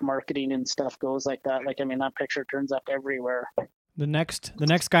as like marketing and stuff goes like that. Like, I mean, that picture turns up everywhere. The next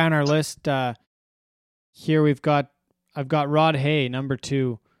guy on our list here, I've got Rod Hay, number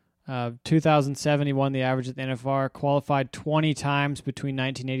 2. 2007, he won the average at the NFR, qualified 20 times between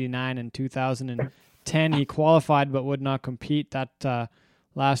 1989 and 2010. He qualified but would not compete. That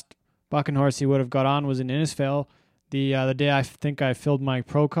last bucking horse he would have got on was in Innisfail the day I think I filled my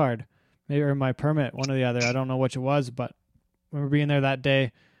pro card, maybe, or my permit, one or the other. I don't know which it was, but I remember being there that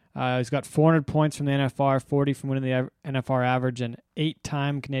day. He's got 400 points from the NFR, 40 from winning the NFR average, and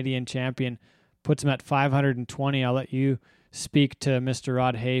 8-time Canadian champion. Puts him at 520. I'll let you speak to Mr.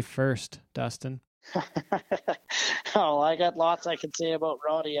 Rod Hay first, Dustin. Oh, I got lots I could say about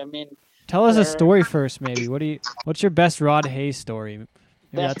Roddy. I mean, tell us a story first, maybe. What's your best Rod Hay story?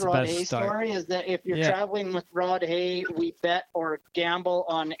 Maybe best Rod Hay story is that if you're traveling with Rod Hay, we bet or gamble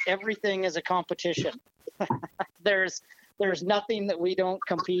on everything as a competition. There's nothing that we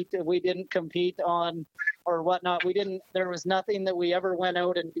didn't compete on or whatnot. There was nothing that we ever went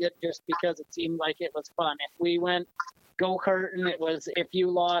out and did just because it seemed like it was fun. If we went go-karting, it was, if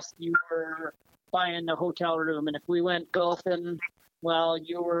you lost, you were buying a hotel room. And if we went golfing, well,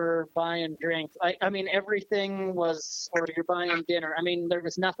 you were buying drinks. I mean, everything was, or you're buying dinner. I mean, there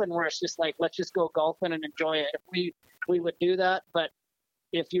was nothing where it's just like, let's just go golfing and enjoy it. If we would do that, but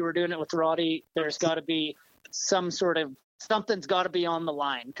if you were doing it with Roddy, there's got to be something's got to be on the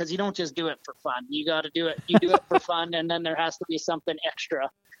line, because you don't just do it for fun. You got to do it. You do it for fun, and then there has to be something extra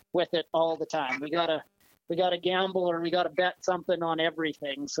with it all the time. We gotta gamble, or we gotta bet something on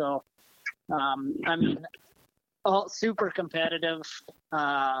everything. So, I mean, all super competitive,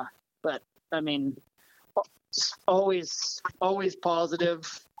 but I mean, always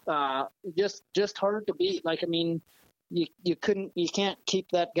positive. Just hard to beat. Like, I mean, you can't keep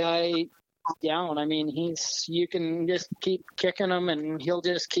that guy down. I mean, you can just keep kicking him, and he'll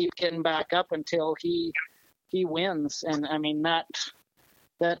just keep getting back up until he he wins. And I mean, that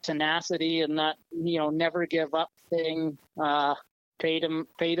tenacity and that, never give up thing, paid him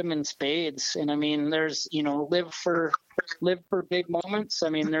in spades. And I mean, there's, live for big moments. I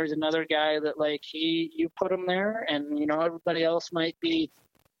mean, there's another guy that like you put him there and, everybody else might be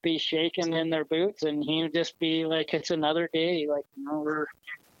shaking in their boots and he would just be like, it's another day. Like,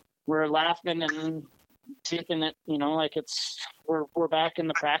 we're laughing and taking it, like we're back in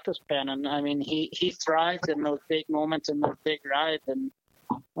the practice pen. And I mean, he thrived in those big moments and those big rides. And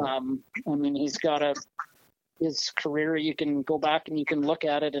I mean, he's got his career, you can go back and you can look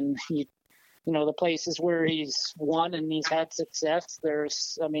at it and the places where he's won and he's had success,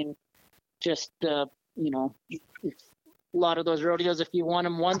 there's, I mean, just, a lot of those rodeos, if you won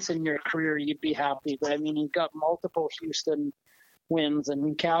them once in your career, you'd be happy. But I mean, he got multiple Houston wins,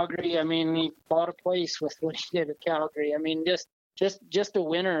 and Calgary, I mean, he bought a place with what he did at Calgary. I mean, just a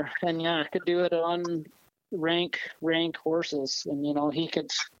winner. And yeah, could do it on rank horses. And, he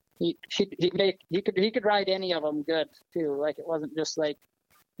could ride any of them good too. Like, it wasn't just like,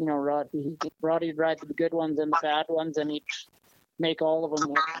 Roddy'd ride the good ones and the bad ones, and he'd make all of them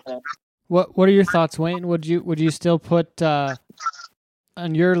look good. What are your thoughts, Wayne? Would you still put on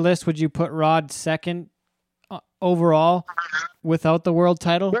your list? Would you put Rod second overall without the world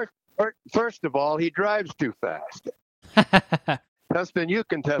title? First of all, he drives too fast. Dustin, you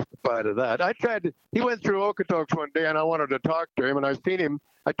can testify to that. He went through Okotoks one day and I wanted to talk to him and I've seen him.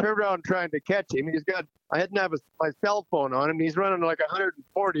 I turned around trying to catch him. I hadn't have my cell phone on him. He's running like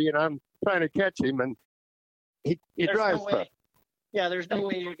 140 and I'm trying to catch him and he drives fast. Yeah, there's no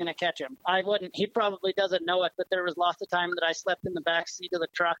way you're going to catch him. I wouldn't. He probably doesn't know it, but there was lots of time that I slept in the back seat of the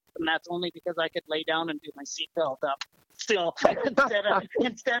truck, and that's only because I could lay down and do my seatbelt up still instead of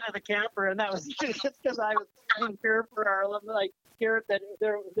the camper, and that was just because I was in fear for our like scared that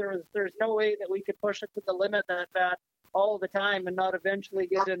there's no way that we could push it to the limit that bad all the time and not eventually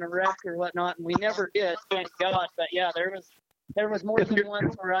get in a wreck or whatnot, and we never did, thank God. But yeah, there was more than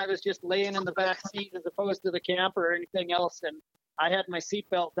once where I was just laying in the back seat as opposed to the camper or anything else, and I had my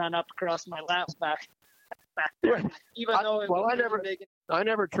seatbelt done up across my lap back there. Even though I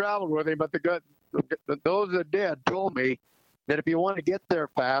never traveled with him, but those that did told me that if you want to get there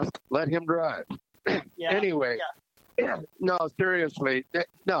fast, let him drive. Yeah, anyway, no, seriously,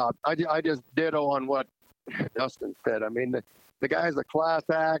 no, I just ditto on what Dustin said. I mean, the guy's a class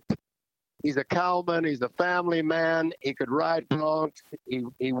act. He's a cowman. He's a family man. He could ride broncs.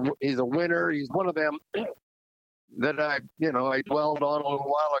 He's a winner. He's one of them that I dwelled on a little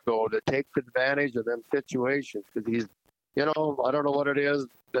while ago that takes advantage of them situations because he's, I don't know what it is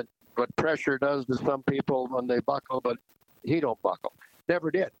that what pressure does to some people when they buckle, but he don't buckle.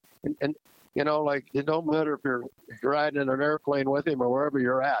 Never did. And like, it don't matter if you're riding in an airplane with him or wherever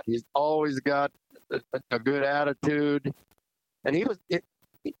you're at. He's always got a good attitude. And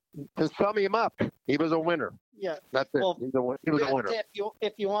to sum him up, he was a winner. Yeah, that's it. Well, he was a winner.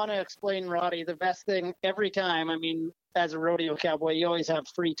 If you want to explain Roddy, the best thing every time, I mean, as a rodeo cowboy, you always have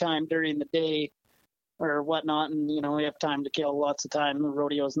free time during the day or whatnot, and we have time to kill lots of time. The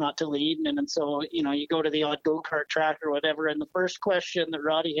rodeo is not till the evening, and so you go to the odd go-kart track or whatever. And the first question that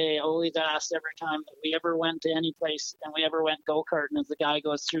Roddy Hay always asks every time that we ever went to any place and we ever went go-karting is the guy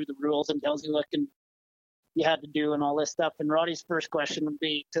goes through the rules and tells you what you had to do and all this stuff. And Roddy's first question would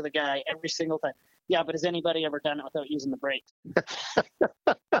be to the guy every single time, yeah, but has anybody ever done it without using the brakes?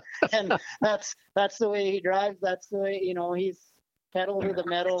 And that's the way he drives. That's the way, he's pedal to the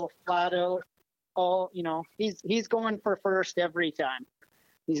metal, flat out. He's going for first every time.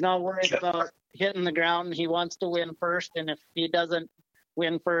 He's not worried about hitting the ground. He wants to win first, and if he doesn't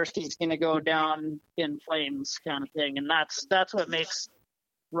win first, he's going to go down in flames, kind of thing. And that's what makes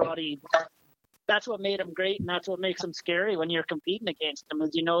Roddy. That's what made him great, and that's what makes him scary when you're competing against him,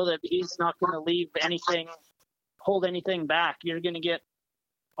 is that he's not going to hold anything back. You're going to get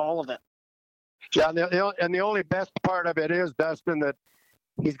all of it. Yeah, and the only best part of it is, Dustin, that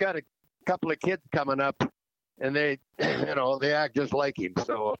he's got a couple of kids coming up, and they act just like him.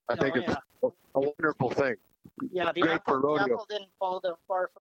 So I think it's a wonderful thing. Yeah, the apple didn't fall that far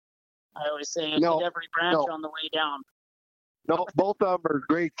from. I always say hit every branch on the way down. No, both of them are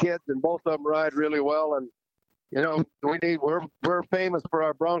great kids, and both of them ride really well. And we're famous for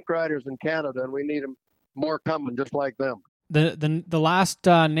our bronc riders in Canada, and we need them more coming just like them. The last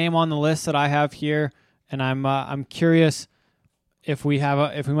name on the list that I have here, and I'm curious if we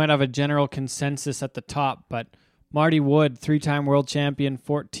might have a general consensus at the top, but Marty Wood, 3-time world champion,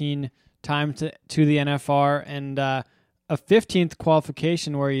 14 times to the NFR, and a 15th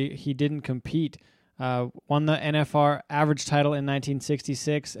qualification where he didn't compete. Won the NFR average title in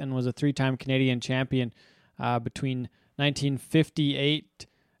 1966 and was a 3-time Canadian champion. between 1958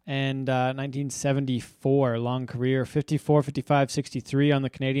 and 1974. Long career, 54, 55, 63 on the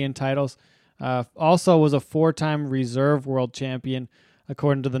Canadian titles. Also was a 4-time reserve world champion,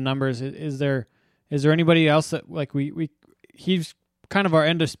 according to the numbers. Is there anybody else that like he's kind of our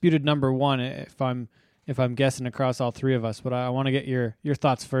undisputed number one if I'm guessing across all three of us, but I want to get your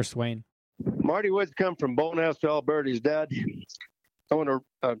thoughts first, Wayne. Marty Wood's come from Bowness, Alberta. His dad owned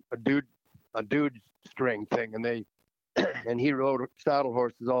a dude string thing, and he rode saddle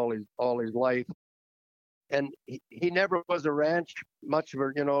horses all his life. And he never was a ranch, much of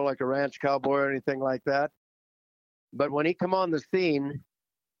a, like a ranch cowboy or anything like that. But when he come on the scene,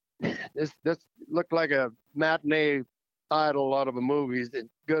 this looked like a matinee idol out of a movie. He's a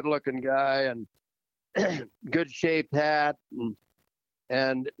good-looking guy and good-shaped hat.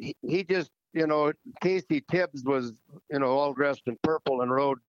 And he just, Casey Tibbs was, all dressed in purple and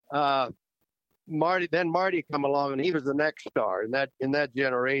rode. Marty come along, and he was the next star in that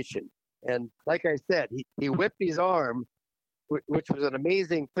generation. And like I said, he whipped his arm, which was an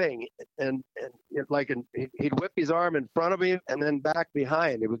amazing thing. And he'd whip his arm in front of him and then back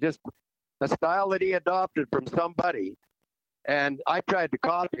behind. It was just a style that he adopted from somebody. And I tried to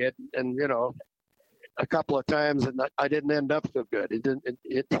copy it, and a couple of times, and I didn't end up so good.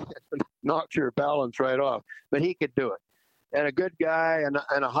 It knocked your balance right off. But he could do it, and a good guy, and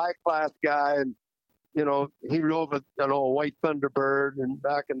a high class guy, and he rode a white Thunderbird and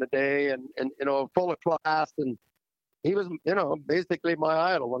back in the day, and full of class, and he was basically my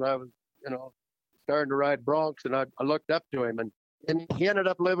idol when I was starting to ride broncs, and I looked up to him, and he ended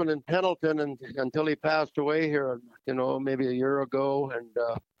up living in Pendleton until he passed away here, maybe a year ago, and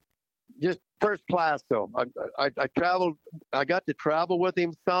just first class though. I traveled, I got to travel with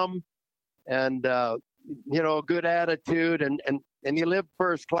him some, and good attitude, and he lived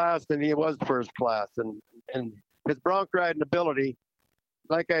first class, and he was first class, and his bronc riding ability,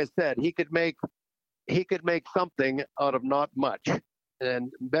 like I said, he could make something out of not much,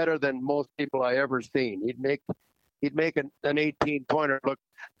 and better than most people I ever seen. He'd make an 18-pointer look.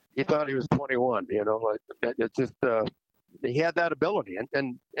 He thought he was 21. It's just he had that ability,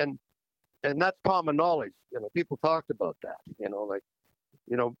 and that's common knowledge. People talked about that.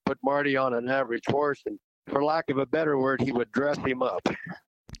 Put Marty on an average horse, and for lack of a better word, he would dress him up.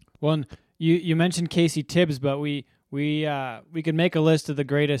 Well, you mentioned Casey Tibbs, but we could make a list of the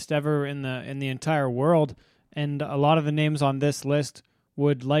greatest ever in the entire world, and a lot of the names on this list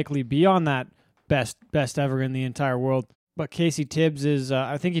would likely be on that best ever in the entire world. But Casey Tibbs is,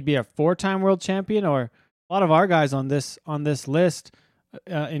 I think he'd be a 4-time world champion, or a lot of our guys on this list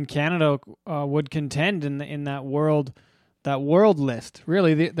in Canada would contend in that world list.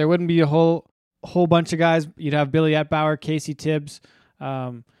 Really, there wouldn't be a whole bunch of guys. You'd have Billy Etbauer, Casey Tibbs.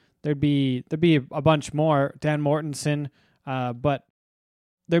 There'd be a bunch more, Dan Mortensen, but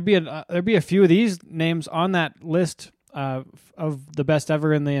there'd be a few of these names on that list of the best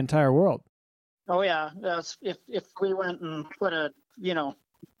ever in the entire world. Oh yeah, if we went and put a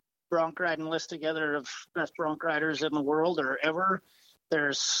bronc riding list together of best bronc riders in the world or ever,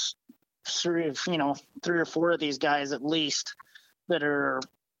 there's three or four of these guys at least that are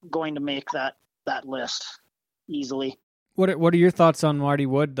going to make that list easily. What are your thoughts on Marty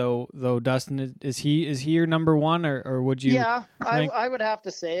Wood though, Dustin? Is he your number one, or would you? Yeah, I would have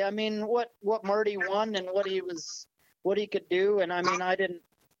to say. I mean, what Marty won and what he could do, and I mean, I didn't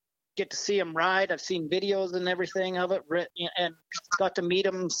get to see him ride. I've seen videos and everything of it, and got to meet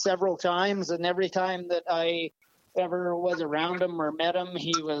him several times. And every time that I ever was around him or met him,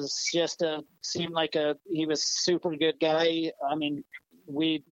 he was just seemed like he was super good guy. I mean,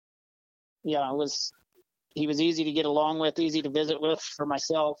 he was easy to get along with, easy to visit with for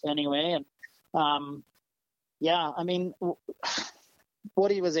myself anyway. And I mean,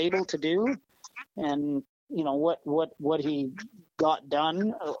 what he was able to do, and what he got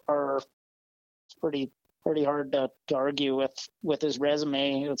done are pretty hard to argue with his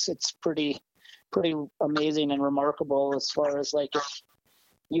resume. It's pretty amazing and remarkable as far as like if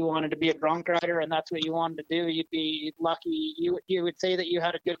you wanted to be a bronc rider and that's what you wanted to do, you'd be lucky. You would say that you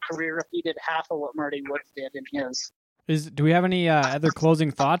had a good career if you did half of what Marty Wood did in his. Do we have any other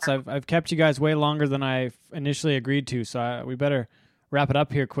closing thoughts? I've kept you guys way longer than I initially agreed to, so we better wrap it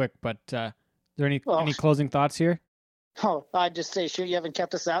up here quick. But is there any closing thoughts here? Oh, I'd just say, sure, you haven't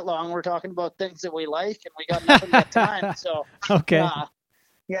kept us that long. We're talking about things that we like, and we got nothing but time. So okay. I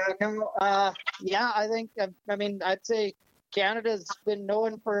think, I mean, I'd say Canada's been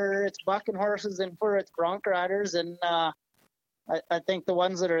known for its bucking horses and for its bronc riders, and I think the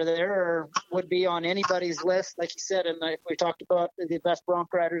ones that are there would be on anybody's list, like you said. And if we talked about the best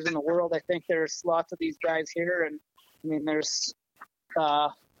bronc riders in the world, I think there's lots of these guys here. And I mean, I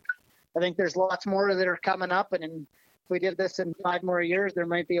think there's lots more that are coming up. And if we did this in 5 more years, there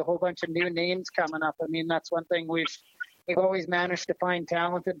might be a whole bunch of new names coming up. I mean, that's one thing we've always managed to find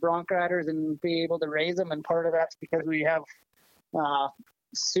talented bronc riders and be able to raise them. And part of that's because we have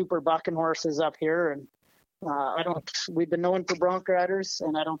super bucking horses up here. And we've been known for bronc riders,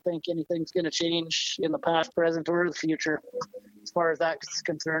 and I don't think anything's going to change in the past, present, or the future as far as that's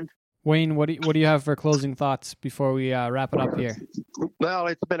concerned. Wayne, what do you have for closing thoughts before we wrap it up here? Well,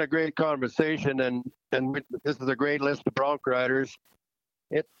 it's been a great conversation, and this is a great list of bronc riders.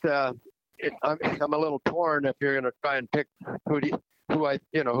 I'm a little torn if you're going to try and pick who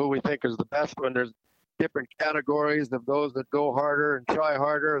we think is the best one. There's different categories of those that go harder and try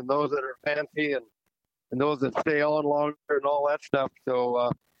harder, and those that are fancy, and those that stay on longer and all that stuff.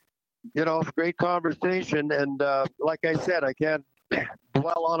 So, great conversation. And like I said, I can't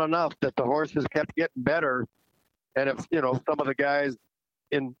dwell on enough that the horses kept getting better. And if, some of the guys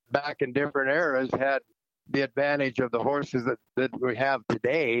back in different eras had the advantage of the horses that we have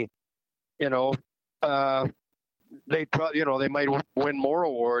today, they might win more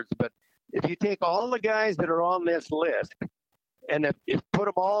awards. But if you take all the guys that are on this list and if put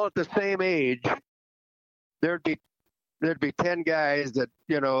them all at the same age, there'd be 10 guys that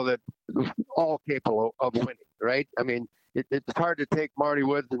all capable of winning, right? I mean, it's hard to take Marty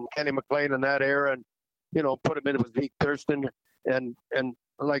Woods and Kenny McLean in that era and put them in with Zeke Thurston and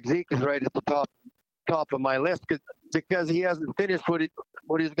like Zeke is right at the top of my list because he hasn't finished what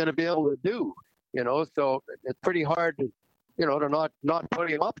he's going to be able to do, So it's pretty hard to to not put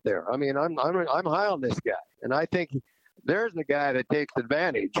him up there. I mean, I'm high on this guy, and I think there's a guy that takes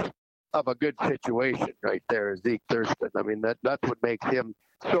advantage of a good situation right there, Zeke Thurston. I mean, that's what makes him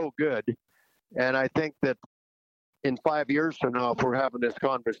so good. And I think that in 5 years from now, if we're having this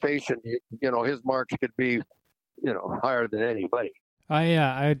conversation, his marks could be, higher than anybody.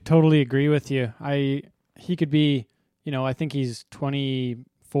 I totally agree with you. He could be, I think he's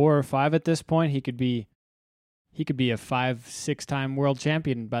 24 or 5 at this point. He could be a 5-6 time world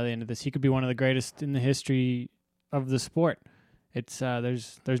champion by the end of this. He could be one of the greatest in the history of the sport. It's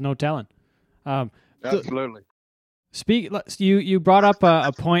there's no telling. Absolutely. You brought up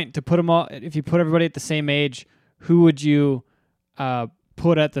a point to put them all. If you put everybody at the same age, who would you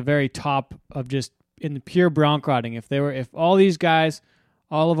put at the very top of just in the pure bronc riding? If all these guys,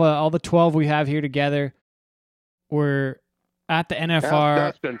 all the 12 we have here together, were at the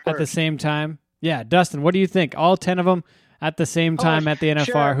NFR at the same time. Yeah, Dustin, what do you think? All 10 of them at the same time at the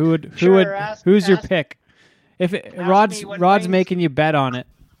NFR. Sure. Who's your pick? If Rod's making you bet on it,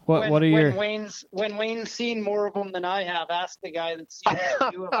 what are your? When Wayne's seen more of them than I have, ask the guy that's seen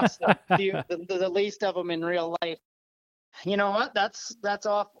a few of us, the least of them in real life. You know what? That's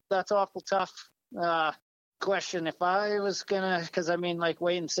awful tough question. If I was gonna, because I mean, like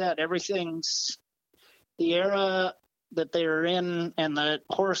Wayne said, everything's the era that they're in and the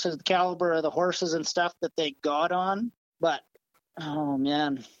horses, the caliber of the horses and stuff that they got on. But oh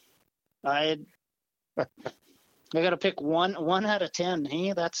man, I got to pick one out of 10.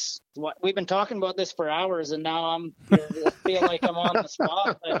 Hey, that's what we've been talking about this for hours, and now I feel like I'm on the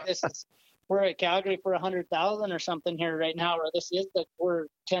spot. Like we're at Calgary for 100,000 or something here right now, or we're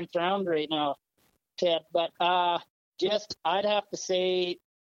 10th round right now, Ted. But I'd have to say,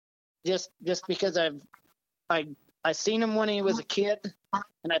 just because I seen him when he was a kid,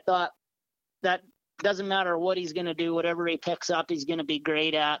 and I thought that doesn't matter what he's going to do, whatever he picks up, he's going to be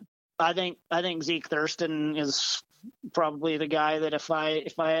great at. I think Zeke Thurston is probably the guy that if I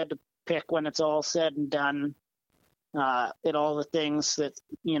had to pick when it's all said and done, at all the things that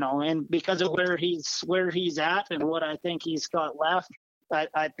and because of where he's at and what I think he's got left,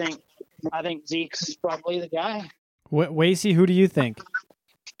 I think Zeke's probably the guy. Wasey, who do you think?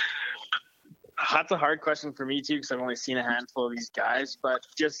 That's a hard question for me too, because I've only seen a handful of these guys. But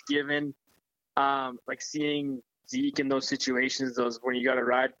just given, seeing Zeke in those situations, those when you got to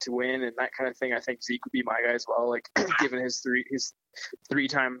ride to win and that kind of thing, I think Zeke would be my guy as well. Like given his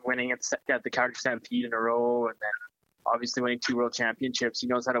three-time winning at the Calgary Stampede in a row, and then obviously winning 2 world championships, he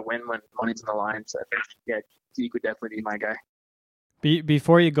knows how to win when money's in the line. So I think Zeke would definitely be my guy.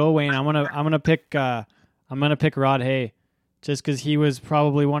 Before you go, Wayne, I'm gonna pick Rod Hay, just because he was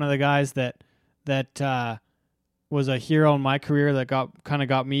probably one of the guys that was a hero in my career that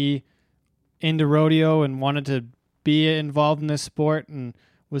got me into rodeo and wanted to be involved in this sport, and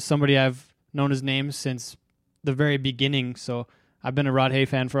was somebody I've known his name since the very beginning. So I've been a Rod Hay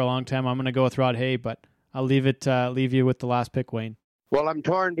fan for a long time. I'm going to go with Rod Hay, but I'll leave you with the last pick, Wayne. Well, I'm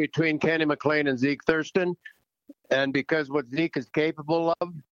torn between Kenny McLean and Zeke Thurston. And because what Zeke is capable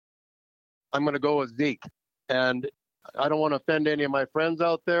of, I'm going to go with Zeke. And I don't want to offend any of my friends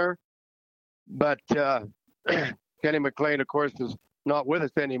out there, but Kenny McLean, of course, is not with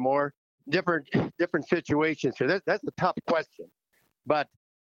us anymore. Different situations here. That's a tough question. But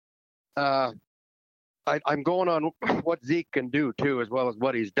I'm going on what Zeke can do, too, as well as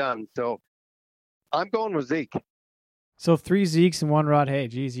what he's done. So I'm going with Zeke. So 3 Zekes and 1 Rod. Hey,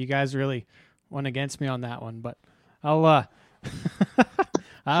 geez, you guys really went against me on that one. But I'll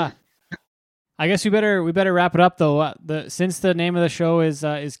I guess we better wrap it up though. Since the name of the show is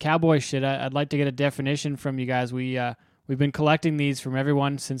Cowboy Shit, I'd like to get a definition from you guys. We've been collecting these from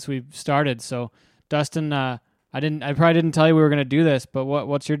everyone since we started. So Dustin, I probably didn't tell you we were going to do this, but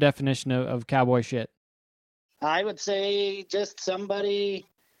what's your definition of Cowboy Shit? I would say just somebody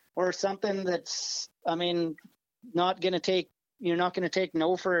or something that's, I mean, you're not going to take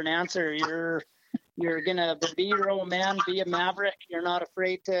no for an answer. You're going to be your own man, be a maverick. You're not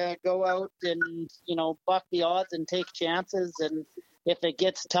afraid to go out and, buck the odds and take chances. And if it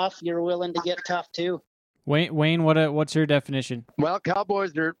gets tough, you're willing to get tough too. Wayne, what's your definition? Well,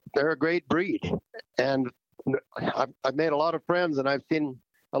 Cowboys, they're a great breed. And I've made a lot of friends, and I've seen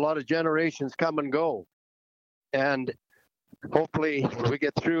a lot of generations come and go. And hopefully we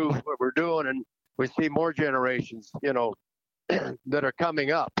get through what we're doing and we see more generations, that are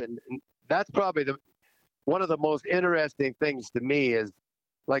coming up. And that's probably one of the most interesting things to me is,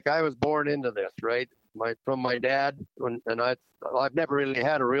 like, I was born into this, right? From my dad, and I've never really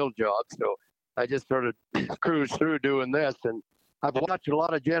had a real job, so I just sort of cruised through doing this, and I've watched a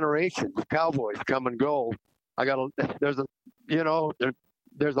lot of generations of Cowboys come and go. There's a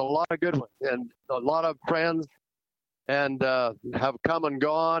lot of good ones and a lot of friends, and have come and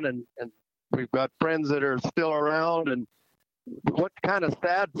gone, and we've got friends that are still around. And what's kind of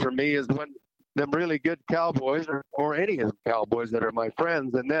sad for me is when them really good Cowboys or any of the Cowboys that are my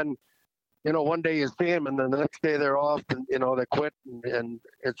friends, and then, one day you see them and then the next day they're off and, they quit, and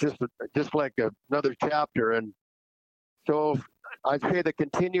it's just like another chapter. And so I'd say the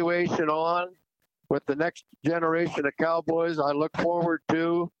continuation on with the next generation of Cowboys, I look forward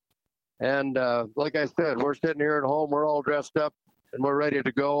to. And like I said, we're sitting here at home, we're all dressed up and we're ready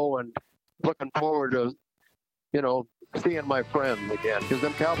to go, and looking forward to, seeing my friends again, because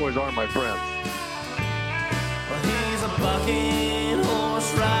them Cowboys are my friends. Well, he's a bucking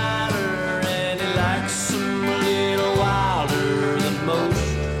horse rider, and he likes them a little wilder than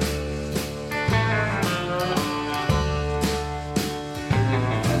most.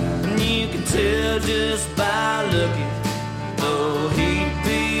 And you can tell just by looking, though he'd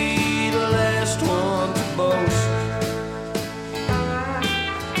be the last one to boast.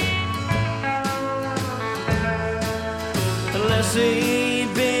 Unless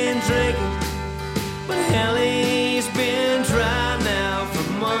he'd been drinking, but hell, he's been dry now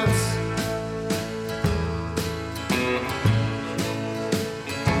for months.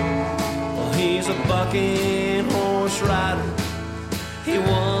 Well, he's a bucking horse rider. He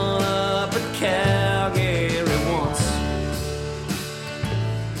won up at Calgary once.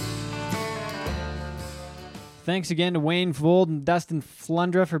 Thanks again to Wayne Vold and Dustin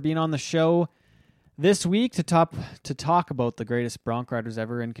Flundra for being on the show this week to talk about the greatest bronc riders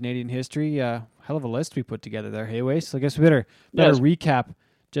ever in Canadian history. Hell of a list we put together there, hey, Wade? So I guess we better recap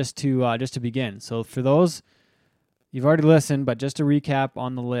just to begin. So for those, you've already listened, but just to recap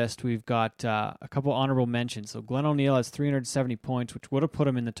on the list, we've got a couple honorable mentions. So Glenn O'Neill has 370 points, which would have put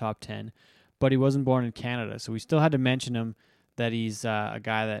him in the top 10, but he wasn't born in Canada. So we still had to mention him, that he's a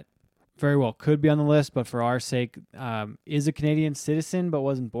guy that very well could be on the list, but for our sake, is a Canadian citizen, but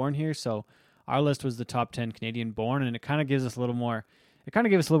wasn't born here. So our list was the top 10 Canadian born, and it kind of gives us a little more. It kind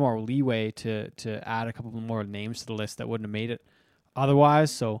of gives us a little more leeway to add a couple more names to the list that wouldn't have made it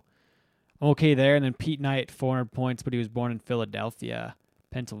otherwise. So I'm okay there. And then Pete Knight, 400 points, but he was born in Philadelphia,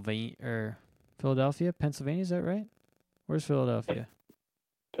 Pennsylvania. Is that right? Where's Philadelphia?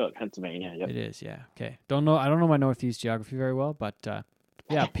 Pennsylvania. Yep. It is. Yeah. Okay. I don't know my Northeast geography very well, but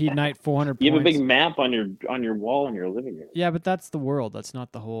yeah, Pete Knight, 400 points. You have a big map on your wall in your living room. Yeah, but that's the world. That's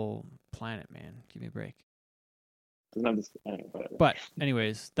not the whole planet, man. Give me a break. But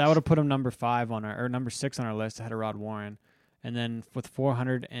anyways, that would have put him number 6 on our list ahead of Rod Warren, and then with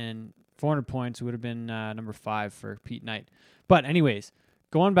 400 points, it would have been number 5 for Pete Knight. But anyways,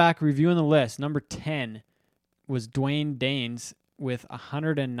 going back reviewing the list, number 10 was Dwayne Danes with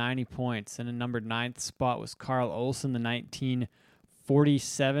 190 points, and in number 9th spot was Carl Olsen, the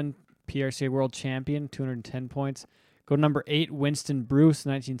 1947 PRCA World Champion, 210 points. Go to number 8, Winston Bruce,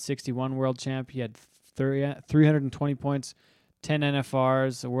 1961 World Champ. He had 320 points, 10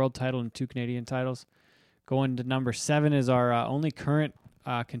 NFRs, a world title, and 2 Canadian titles. Going to number 7 is our only current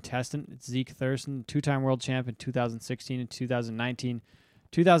contestant. It's Zeke Thurston, 2-time world champ in 2016 and 2019.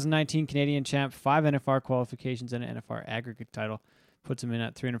 2019 Canadian champ, 5 NFR qualifications and an NFR aggregate title. Puts him in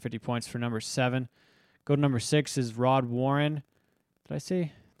at 350 points for number 7. Go to number 6 is Rod Warren. Did I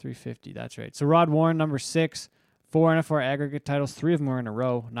say 350? That's right. So Rod Warren, number 6, 4 NFR aggregate titles. 3 of them were in a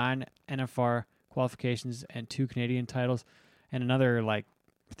row. 9 NFR qualifications and 2 Canadian titles. And another, I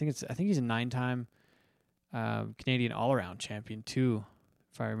think he's a 9-time Canadian all-around champion too,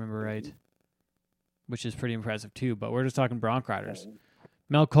 if I remember right, which is pretty impressive too. But we're just talking bronc riders.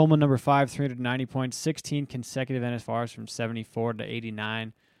 Mel Coleman, number 5, 390 points, 16 consecutive NFRs from 74 to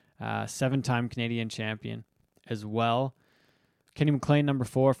 89, 7-time Canadian champion as well. Kenny McLean, number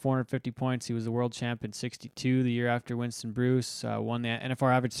 4, 450 points. He was a world champ in 62, the year after Winston Bruce. Won the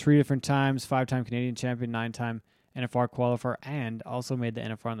NFR average 3 different times, 5-time Canadian champion, 9-time NFR qualifier, and also made the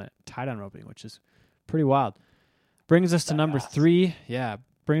NFR on the tie-down roping, which is pretty wild. Brings us to number 3. Yeah,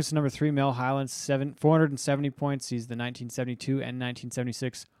 brings us to number 3, Mel Highlands, 470 points. He's the 1972 and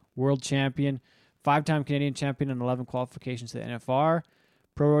 1976 world champion, 5-time Canadian champion, and 11 qualifications to the NFR.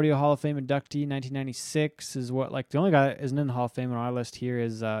 Pro Rodeo Hall of Fame inductee, 1996 is what, the only guy that isn't in the Hall of Fame on our list here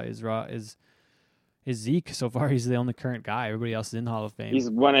is Zeke. So far, he's the only current guy. Everybody else is in the Hall of Fame.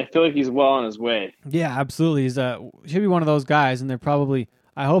 I feel like he's well on his way. Yeah, absolutely. He's should be one of those guys, and they're probably.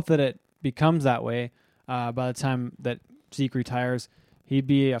 I hope that it becomes that way by the time that Zeke retires. He'd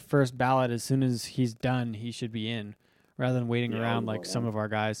be a first ballot as soon as he's done. He should be in, rather than waiting around like some of our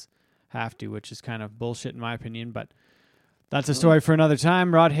guys have to, which is kind of bullshit in my opinion. But that's a story for another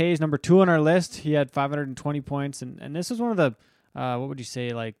time. Rod Hayes, number 2 on our list. He had 520 points, and this was one of the what would you say,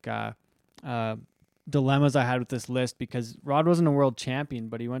 dilemmas I had with this list, because Rod wasn't a world champion,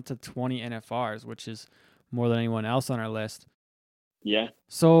 but he went to 20 NFRs, which is more than anyone else on our list. Yeah.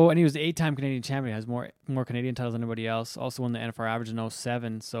 So, and he was the 8-time Canadian champion. He has more Canadian titles than anybody else. Also won the NFR average in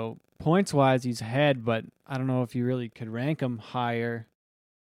 07. So points-wise, he's ahead, but I don't know if you really could rank him higher.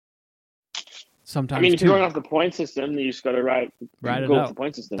 Sometimes, if you're going off the point system, then you just got to ride it out. With the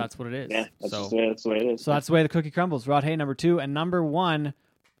point system. That's what it is. Yeah, that's the way it is. So that's the way the cookie crumbles. Rod Hay, number 2, and number 1,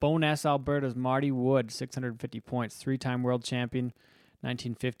 Bowness, Alberta's Marty Wood, 650 points, 3-time world champion,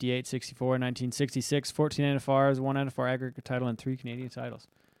 1958, 64, 1966, 14 NFRs, 1 NFR aggregate title, and 3 Canadian titles.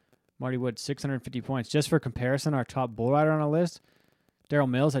 Marty Wood, 650 points. Just for comparison, our top bull rider on our list, Daryl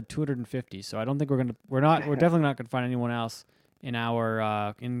Mills, had 250. So I don't think we're definitely not gonna find anyone else in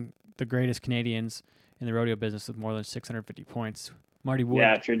our in the greatest Canadians in the rodeo business with more than 650 points. Marty Wood.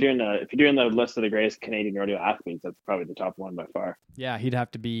 Yeah, if you're doing the list of the greatest Canadian rodeo athletes, that's probably the top one by far. Yeah, he'd have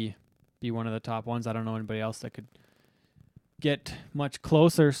to be one of the top ones. I don't know anybody else that could get much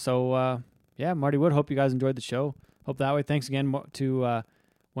closer. So yeah, Marty Wood. Hope you guys enjoyed the show. Hope that way. Thanks again to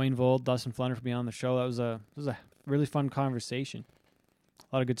Wayne Vold, Dustin Flunder for being on the show. That was a really fun conversation.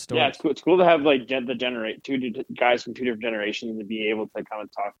 A lot of good stories. Yeah, it's cool to have two guys from 2 different generations and be able to kind of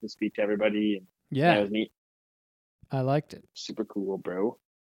talk and speak to everybody. And, yeah, it was neat. I liked it. Super cool, bro.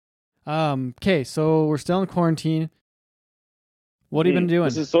 Okay, so we're still in quarantine. What have you been doing?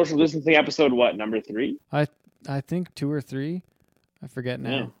 This is social distancing episode, what, number 3? I think 2 or 3. I forget now.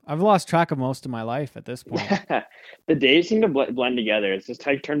 Yeah. I've lost track of most of my life at this point. The days seem to blend together. It's just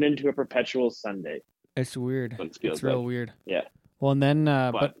turned into a perpetual Sunday. It's weird. It's real weird. Yeah. Well, and then,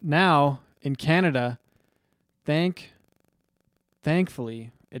 but now in Canada, thankfully,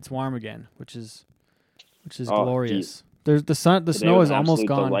 it's warm again, which is glorious. Geez. There's the snow is almost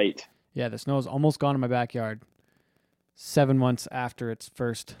gone. Delight. Yeah, the snow is almost gone in my backyard. 7 months after it's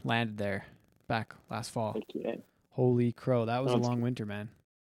first landed there, back last fall. Okay. Holy crow, that was a long winter, man.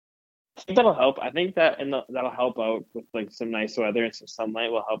 I think that'll help. I think that'll help out with some nice weather and some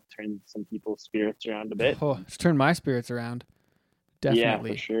sunlight. Will help turn some people's spirits around a bit. Oh, it's turned my spirits around. Definitely.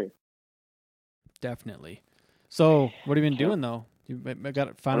 Yeah, for sure. Definitely. So, what have you been doing though? What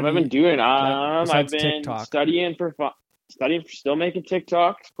have I been doing? I've been TikTok. studying for still making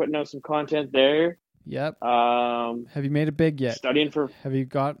TikToks, putting out some content there. Yep. Have you made it big yet? Studying for. Do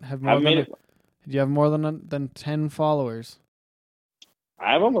you have more than 10 followers?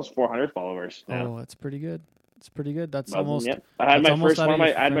 I have almost 400 followers now. Oh, that's pretty good. It's pretty good. That's almost. Yep. I had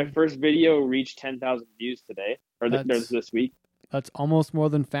my first video reach 10,000 views today, this week. That's almost more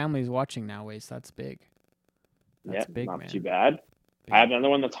than families watching nowadays. That's big. That's big, not man. Too bad. Big. I have another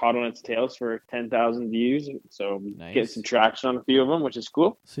one that's hot on its tails for 10,000 views, so nice. Get some traction on a few of them, which is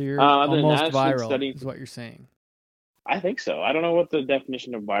cool. So you're almost viral, is what you're saying. I think so. I don't know what the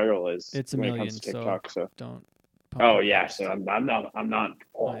definition of viral is. It's a million, when it comes to TikTok, so don't. Oh yeah, so I'm not. Not even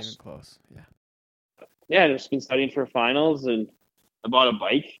close. Yeah. yeah, just been studying for finals, and I bought a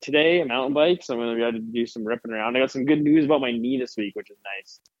bike today, a mountain bike. So I'm gonna be able to do some ripping around. I got some good news about my knee this week, which is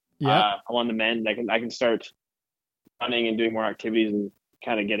nice. Yeah, I'm on the mend. I can start running and doing more activities and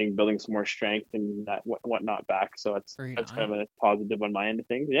kind of building some more strength and that whatnot back. So that's kind of a positive on my end of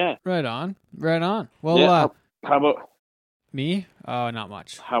things. Yeah. Right on. Well, yeah, how about me? Oh, not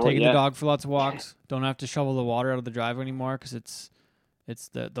much. Taking the dog for lots of walks. Don't have to shovel the water out of the driveway anymore because it's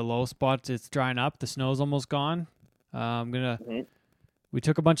the low spots. It's drying up. The snow's almost gone. I'm gonna. Mm-hmm. We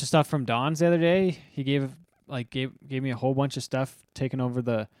took a bunch of stuff from Don's the other day. He gave me a whole bunch of stuff, taking over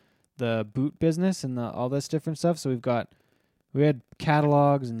the boot business and all this different stuff. So we had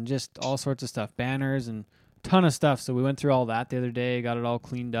catalogs and just all sorts of stuff, banners and ton of stuff. So we went through all that the other day, got it all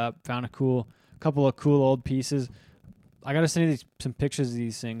cleaned up, found a couple of cool old pieces. I got to send you some pictures of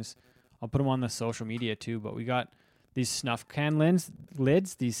these things. I'll put them on the social media too, but we got these snuff can lids,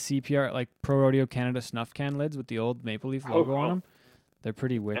 these CPR, like Pro Rodeo Canada snuff can lids with the old Maple Leaf logo on them. They're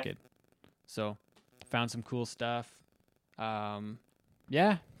pretty wicked. So found some cool stuff.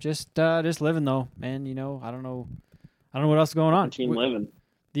 Yeah, just living though, man. You know, I don't know what else is going on. Team living.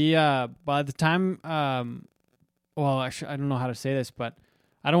 By the time, well, actually, I don't know how to say this, but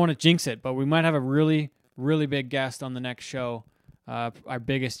I don't want to jinx it, but we might have a really, really big guest on the next show, our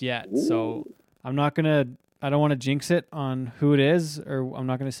biggest yet. Ooh. So I don't want to jinx it on who it is, or I'm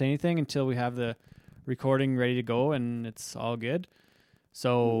not going to say anything until we have the recording ready to go and it's all good.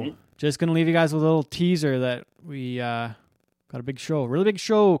 So just going to leave you guys with a little teaser that we got a big show, really big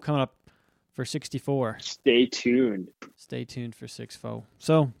show coming up for 64. Stay tuned for 64.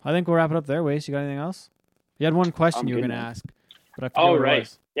 So I think we'll wrap it up there, Wace. You got anything else? You had one question you were going to ask, but I forgot what it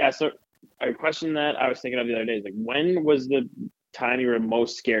was. Yeah, so a question that I was thinking of the other day is like, when was the time you were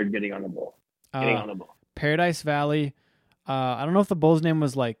most scared getting on the bull? Paradise Valley. I don't know if the bull's name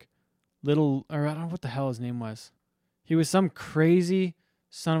was like Little, or I don't know what the hell his name was. He was some crazy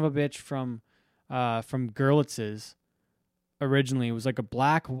son of a bitch from Gurlitz's. Originally, it was like a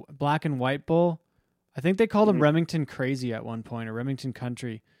black and white bull. I think they called him Remington Crazy at one point, or Remington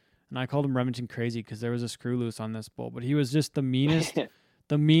Country, and I called him Remington Crazy because there was a screw loose on this bull. But he was just the meanest,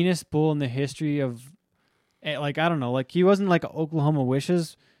 the meanest bull in the history of, like, I don't know, like he wasn't like Oklahoma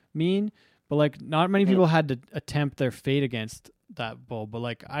Wishes mean, but like not many people had to attempt their fate against that bull. But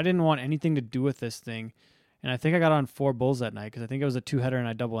like I didn't want anything to do with this thing, and I think I got on 4 bulls that night because I think it was a 2-header and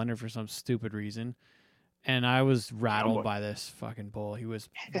I double-entered for some stupid reason. And I was rattled by this fucking bull. He was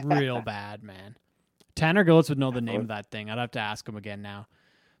real bad, man. Tanner Gillitz would know the name of that thing. I'd have to ask him again now.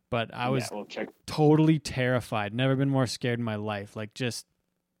 But I was totally terrified. Never been more scared in my life. Like, just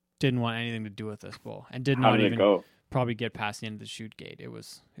didn't want anything to do with this bull. And did not even probably get past the end of the chute gate. It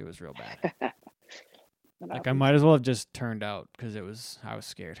was real bad. Like, I might as well have just turned out because I was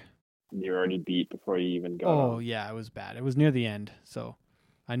scared. You were already beat before you even got on. Yeah, it was bad. It was near the end, so...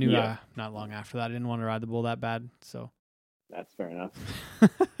 I knew not long after that I didn't want to ride the bull that bad, so. That's fair enough.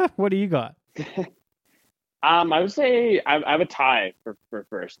 What do you got? I would say I have a tie for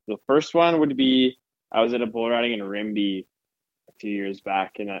first. The first one would be I was at a bull riding in Rimbey a few years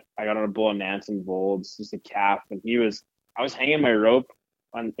back, and I got on a bull in Nansen Volds, just a calf, and I was hanging my rope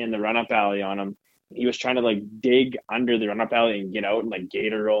in the run-up alley on him. He was trying to like dig under the run-up alley and get out and like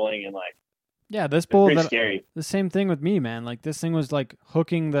gator rolling and like. Yeah, this bull, scary. The same thing with me, man. Like, this thing was like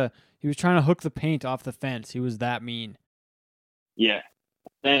he was trying to hook the paint off the fence. He was that mean. Yeah.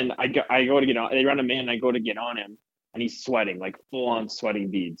 Then I go to get on, they run him in, I go to get on him, and he's sweating, like full on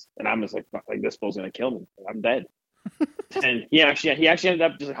sweating beads. And I'm just like, fuck, like this bull's going to kill me. I'm dead. And he actually ended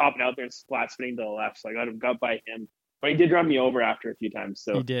up just like hopping out there and flat spinning to the left. So I got by him. But he did run me over after a few times.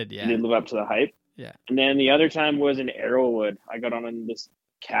 So he did, yeah. He did live up to the hype. Yeah. And then the other time was in Arrowwood. I got on this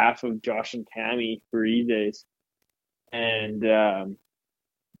calf of Josh and Tammy for days, and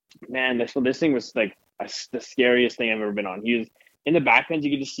man, this thing was like the scariest thing I've ever been on. He was in the back fence,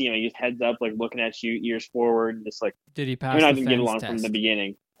 you could just see him. He was heads up, like looking at you, ears forward, and just like. Did he pass? I didn't get along from the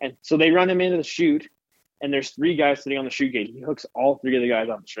beginning, and so they run him into the chute, and there's 3 guys sitting on the chute gate. He hooks all 3 of the guys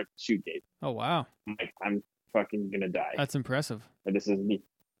off the chute gate. Oh wow! I'm like, I'm fucking gonna die. That's impressive. But this is me.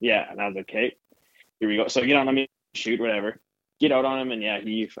 Yeah, and I was like, okay, here we go. So get on him, shoot, whatever. Get out on him, and yeah,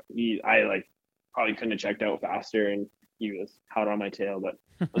 I like probably couldn't have checked out faster, and he was hot on my tail. But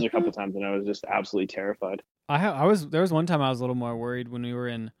those are a couple times, and I was just absolutely terrified. There was one time I was a little more worried when we were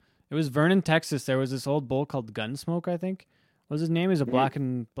in. It was Vernon, Texas. There was this old bull called Gunsmoke, I think. What was his name? He was a black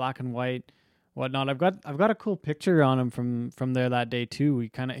and white, whatnot. I've got a cool picture on him from there that day too.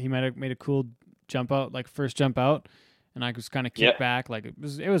 He might have made a cool jump out, like first jump out, and I was kind of kicked back, like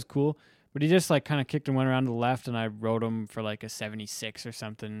it was cool. But he just like kind of kicked and went around to the left, and I rode him for like a 76 or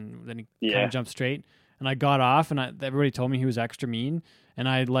something. Then he kind of jumped straight, and I got off, and everybody told me he was extra mean, and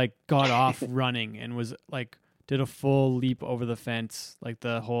I like got off running and was like did a full leap over the fence, like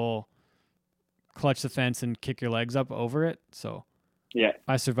the whole clutch the fence and kick your legs up over it. So yeah,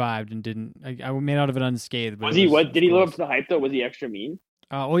 I survived and didn't. I made out of it unscathed. But what did he live up to the hype though? Was he extra mean?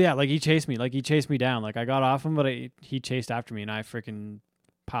 Oh yeah, like he chased me. Like he chased me down. Like I got off him, but he chased after me, and I freaking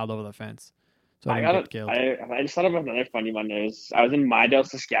piled over the fence. So I didn't get killed. I just thought of another funny one. I was in Midale,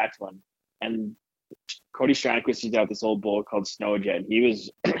 Saskatchewan, and Cody Stranquist used out this old bull called Snowjet. He was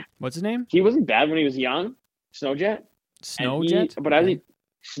what's his name? He wasn't bad when he was young. Snowjet. But I think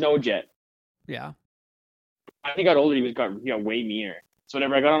Snowjet. Yeah. I think he got older. He got way meaner. So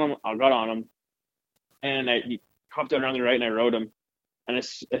whenever I got on him, and he hopped out around the right, and I rode him. And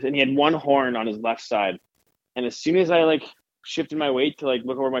he had one horn on his left side, and as soon as I like shifted my weight to like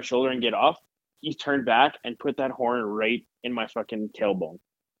look over my shoulder and get off, he turned back and put that horn right in my fucking tailbone,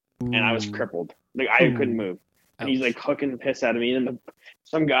 and I was crippled. Like I couldn't move, and he's like hooking the piss out of me. And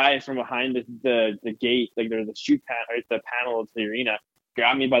some guy from behind the gate, like there's a chute panel, right, the panel of the arena,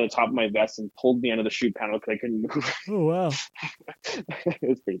 grabbed me by the top of my vest and pulled me under the chute panel because I couldn't move. Oh wow, it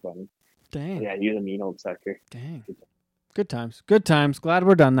was pretty funny. Dang. Yeah, he was a mean old sucker. Dang. Good times. Good times. Glad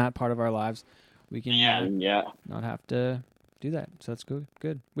we're done that part of our lives. We can not have to do that. So that's good.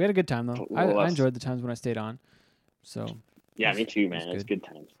 Good. We had a good time though. I enjoyed the times when I stayed on. So yeah, me too, man. It's good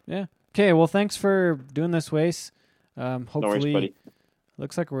times. Yeah. Okay. Well, thanks for doing this, Wace. Hopefully, no worries, buddy.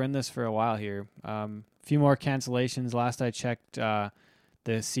 Looks like we're in this for a while here. A few more cancellations. Last I checked, the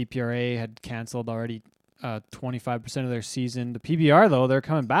CPRA had canceled already 25% of their season. The PBR though, they're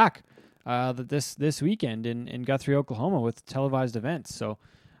coming back. This weekend in Guthrie, Oklahoma, with televised events. So,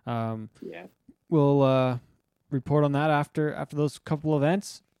 we'll report on that after those couple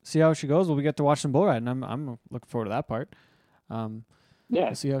events. See how she goes. Well, we get to watch some bull riding. I'm looking forward to that part.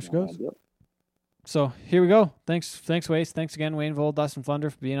 We'll see how she goes. So here we go. Thanks, Wace. Thanks again, Wayne Vold, Dustin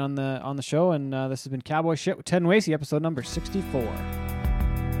Flunder, for being on the show. And this has been Cowboy Shit with Ted and Wasey, episode number 64.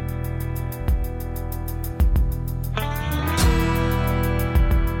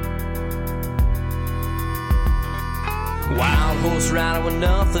 Wild horse rider with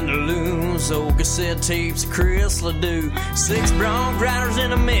nothing to lose. Old cassette tapes of Chris Ledoux. 6 bronc riders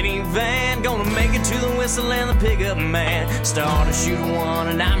in a minivan, gonna make it to the whistle and the pickup man. Start to shoot 1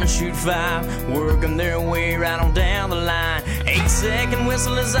 and I'm gonna shoot 5, working their way right on down the line. 8-second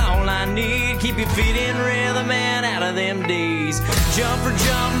whistle is all I need. Keep your feet in rhythm and out of them D's. Jump for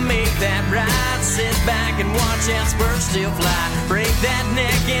jump, make that ride. Sit back and watch that spur still fly. Break that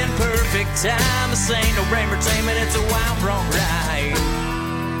neck in perfect time. This ain't no brain entertainment, it's a wild bronc ride.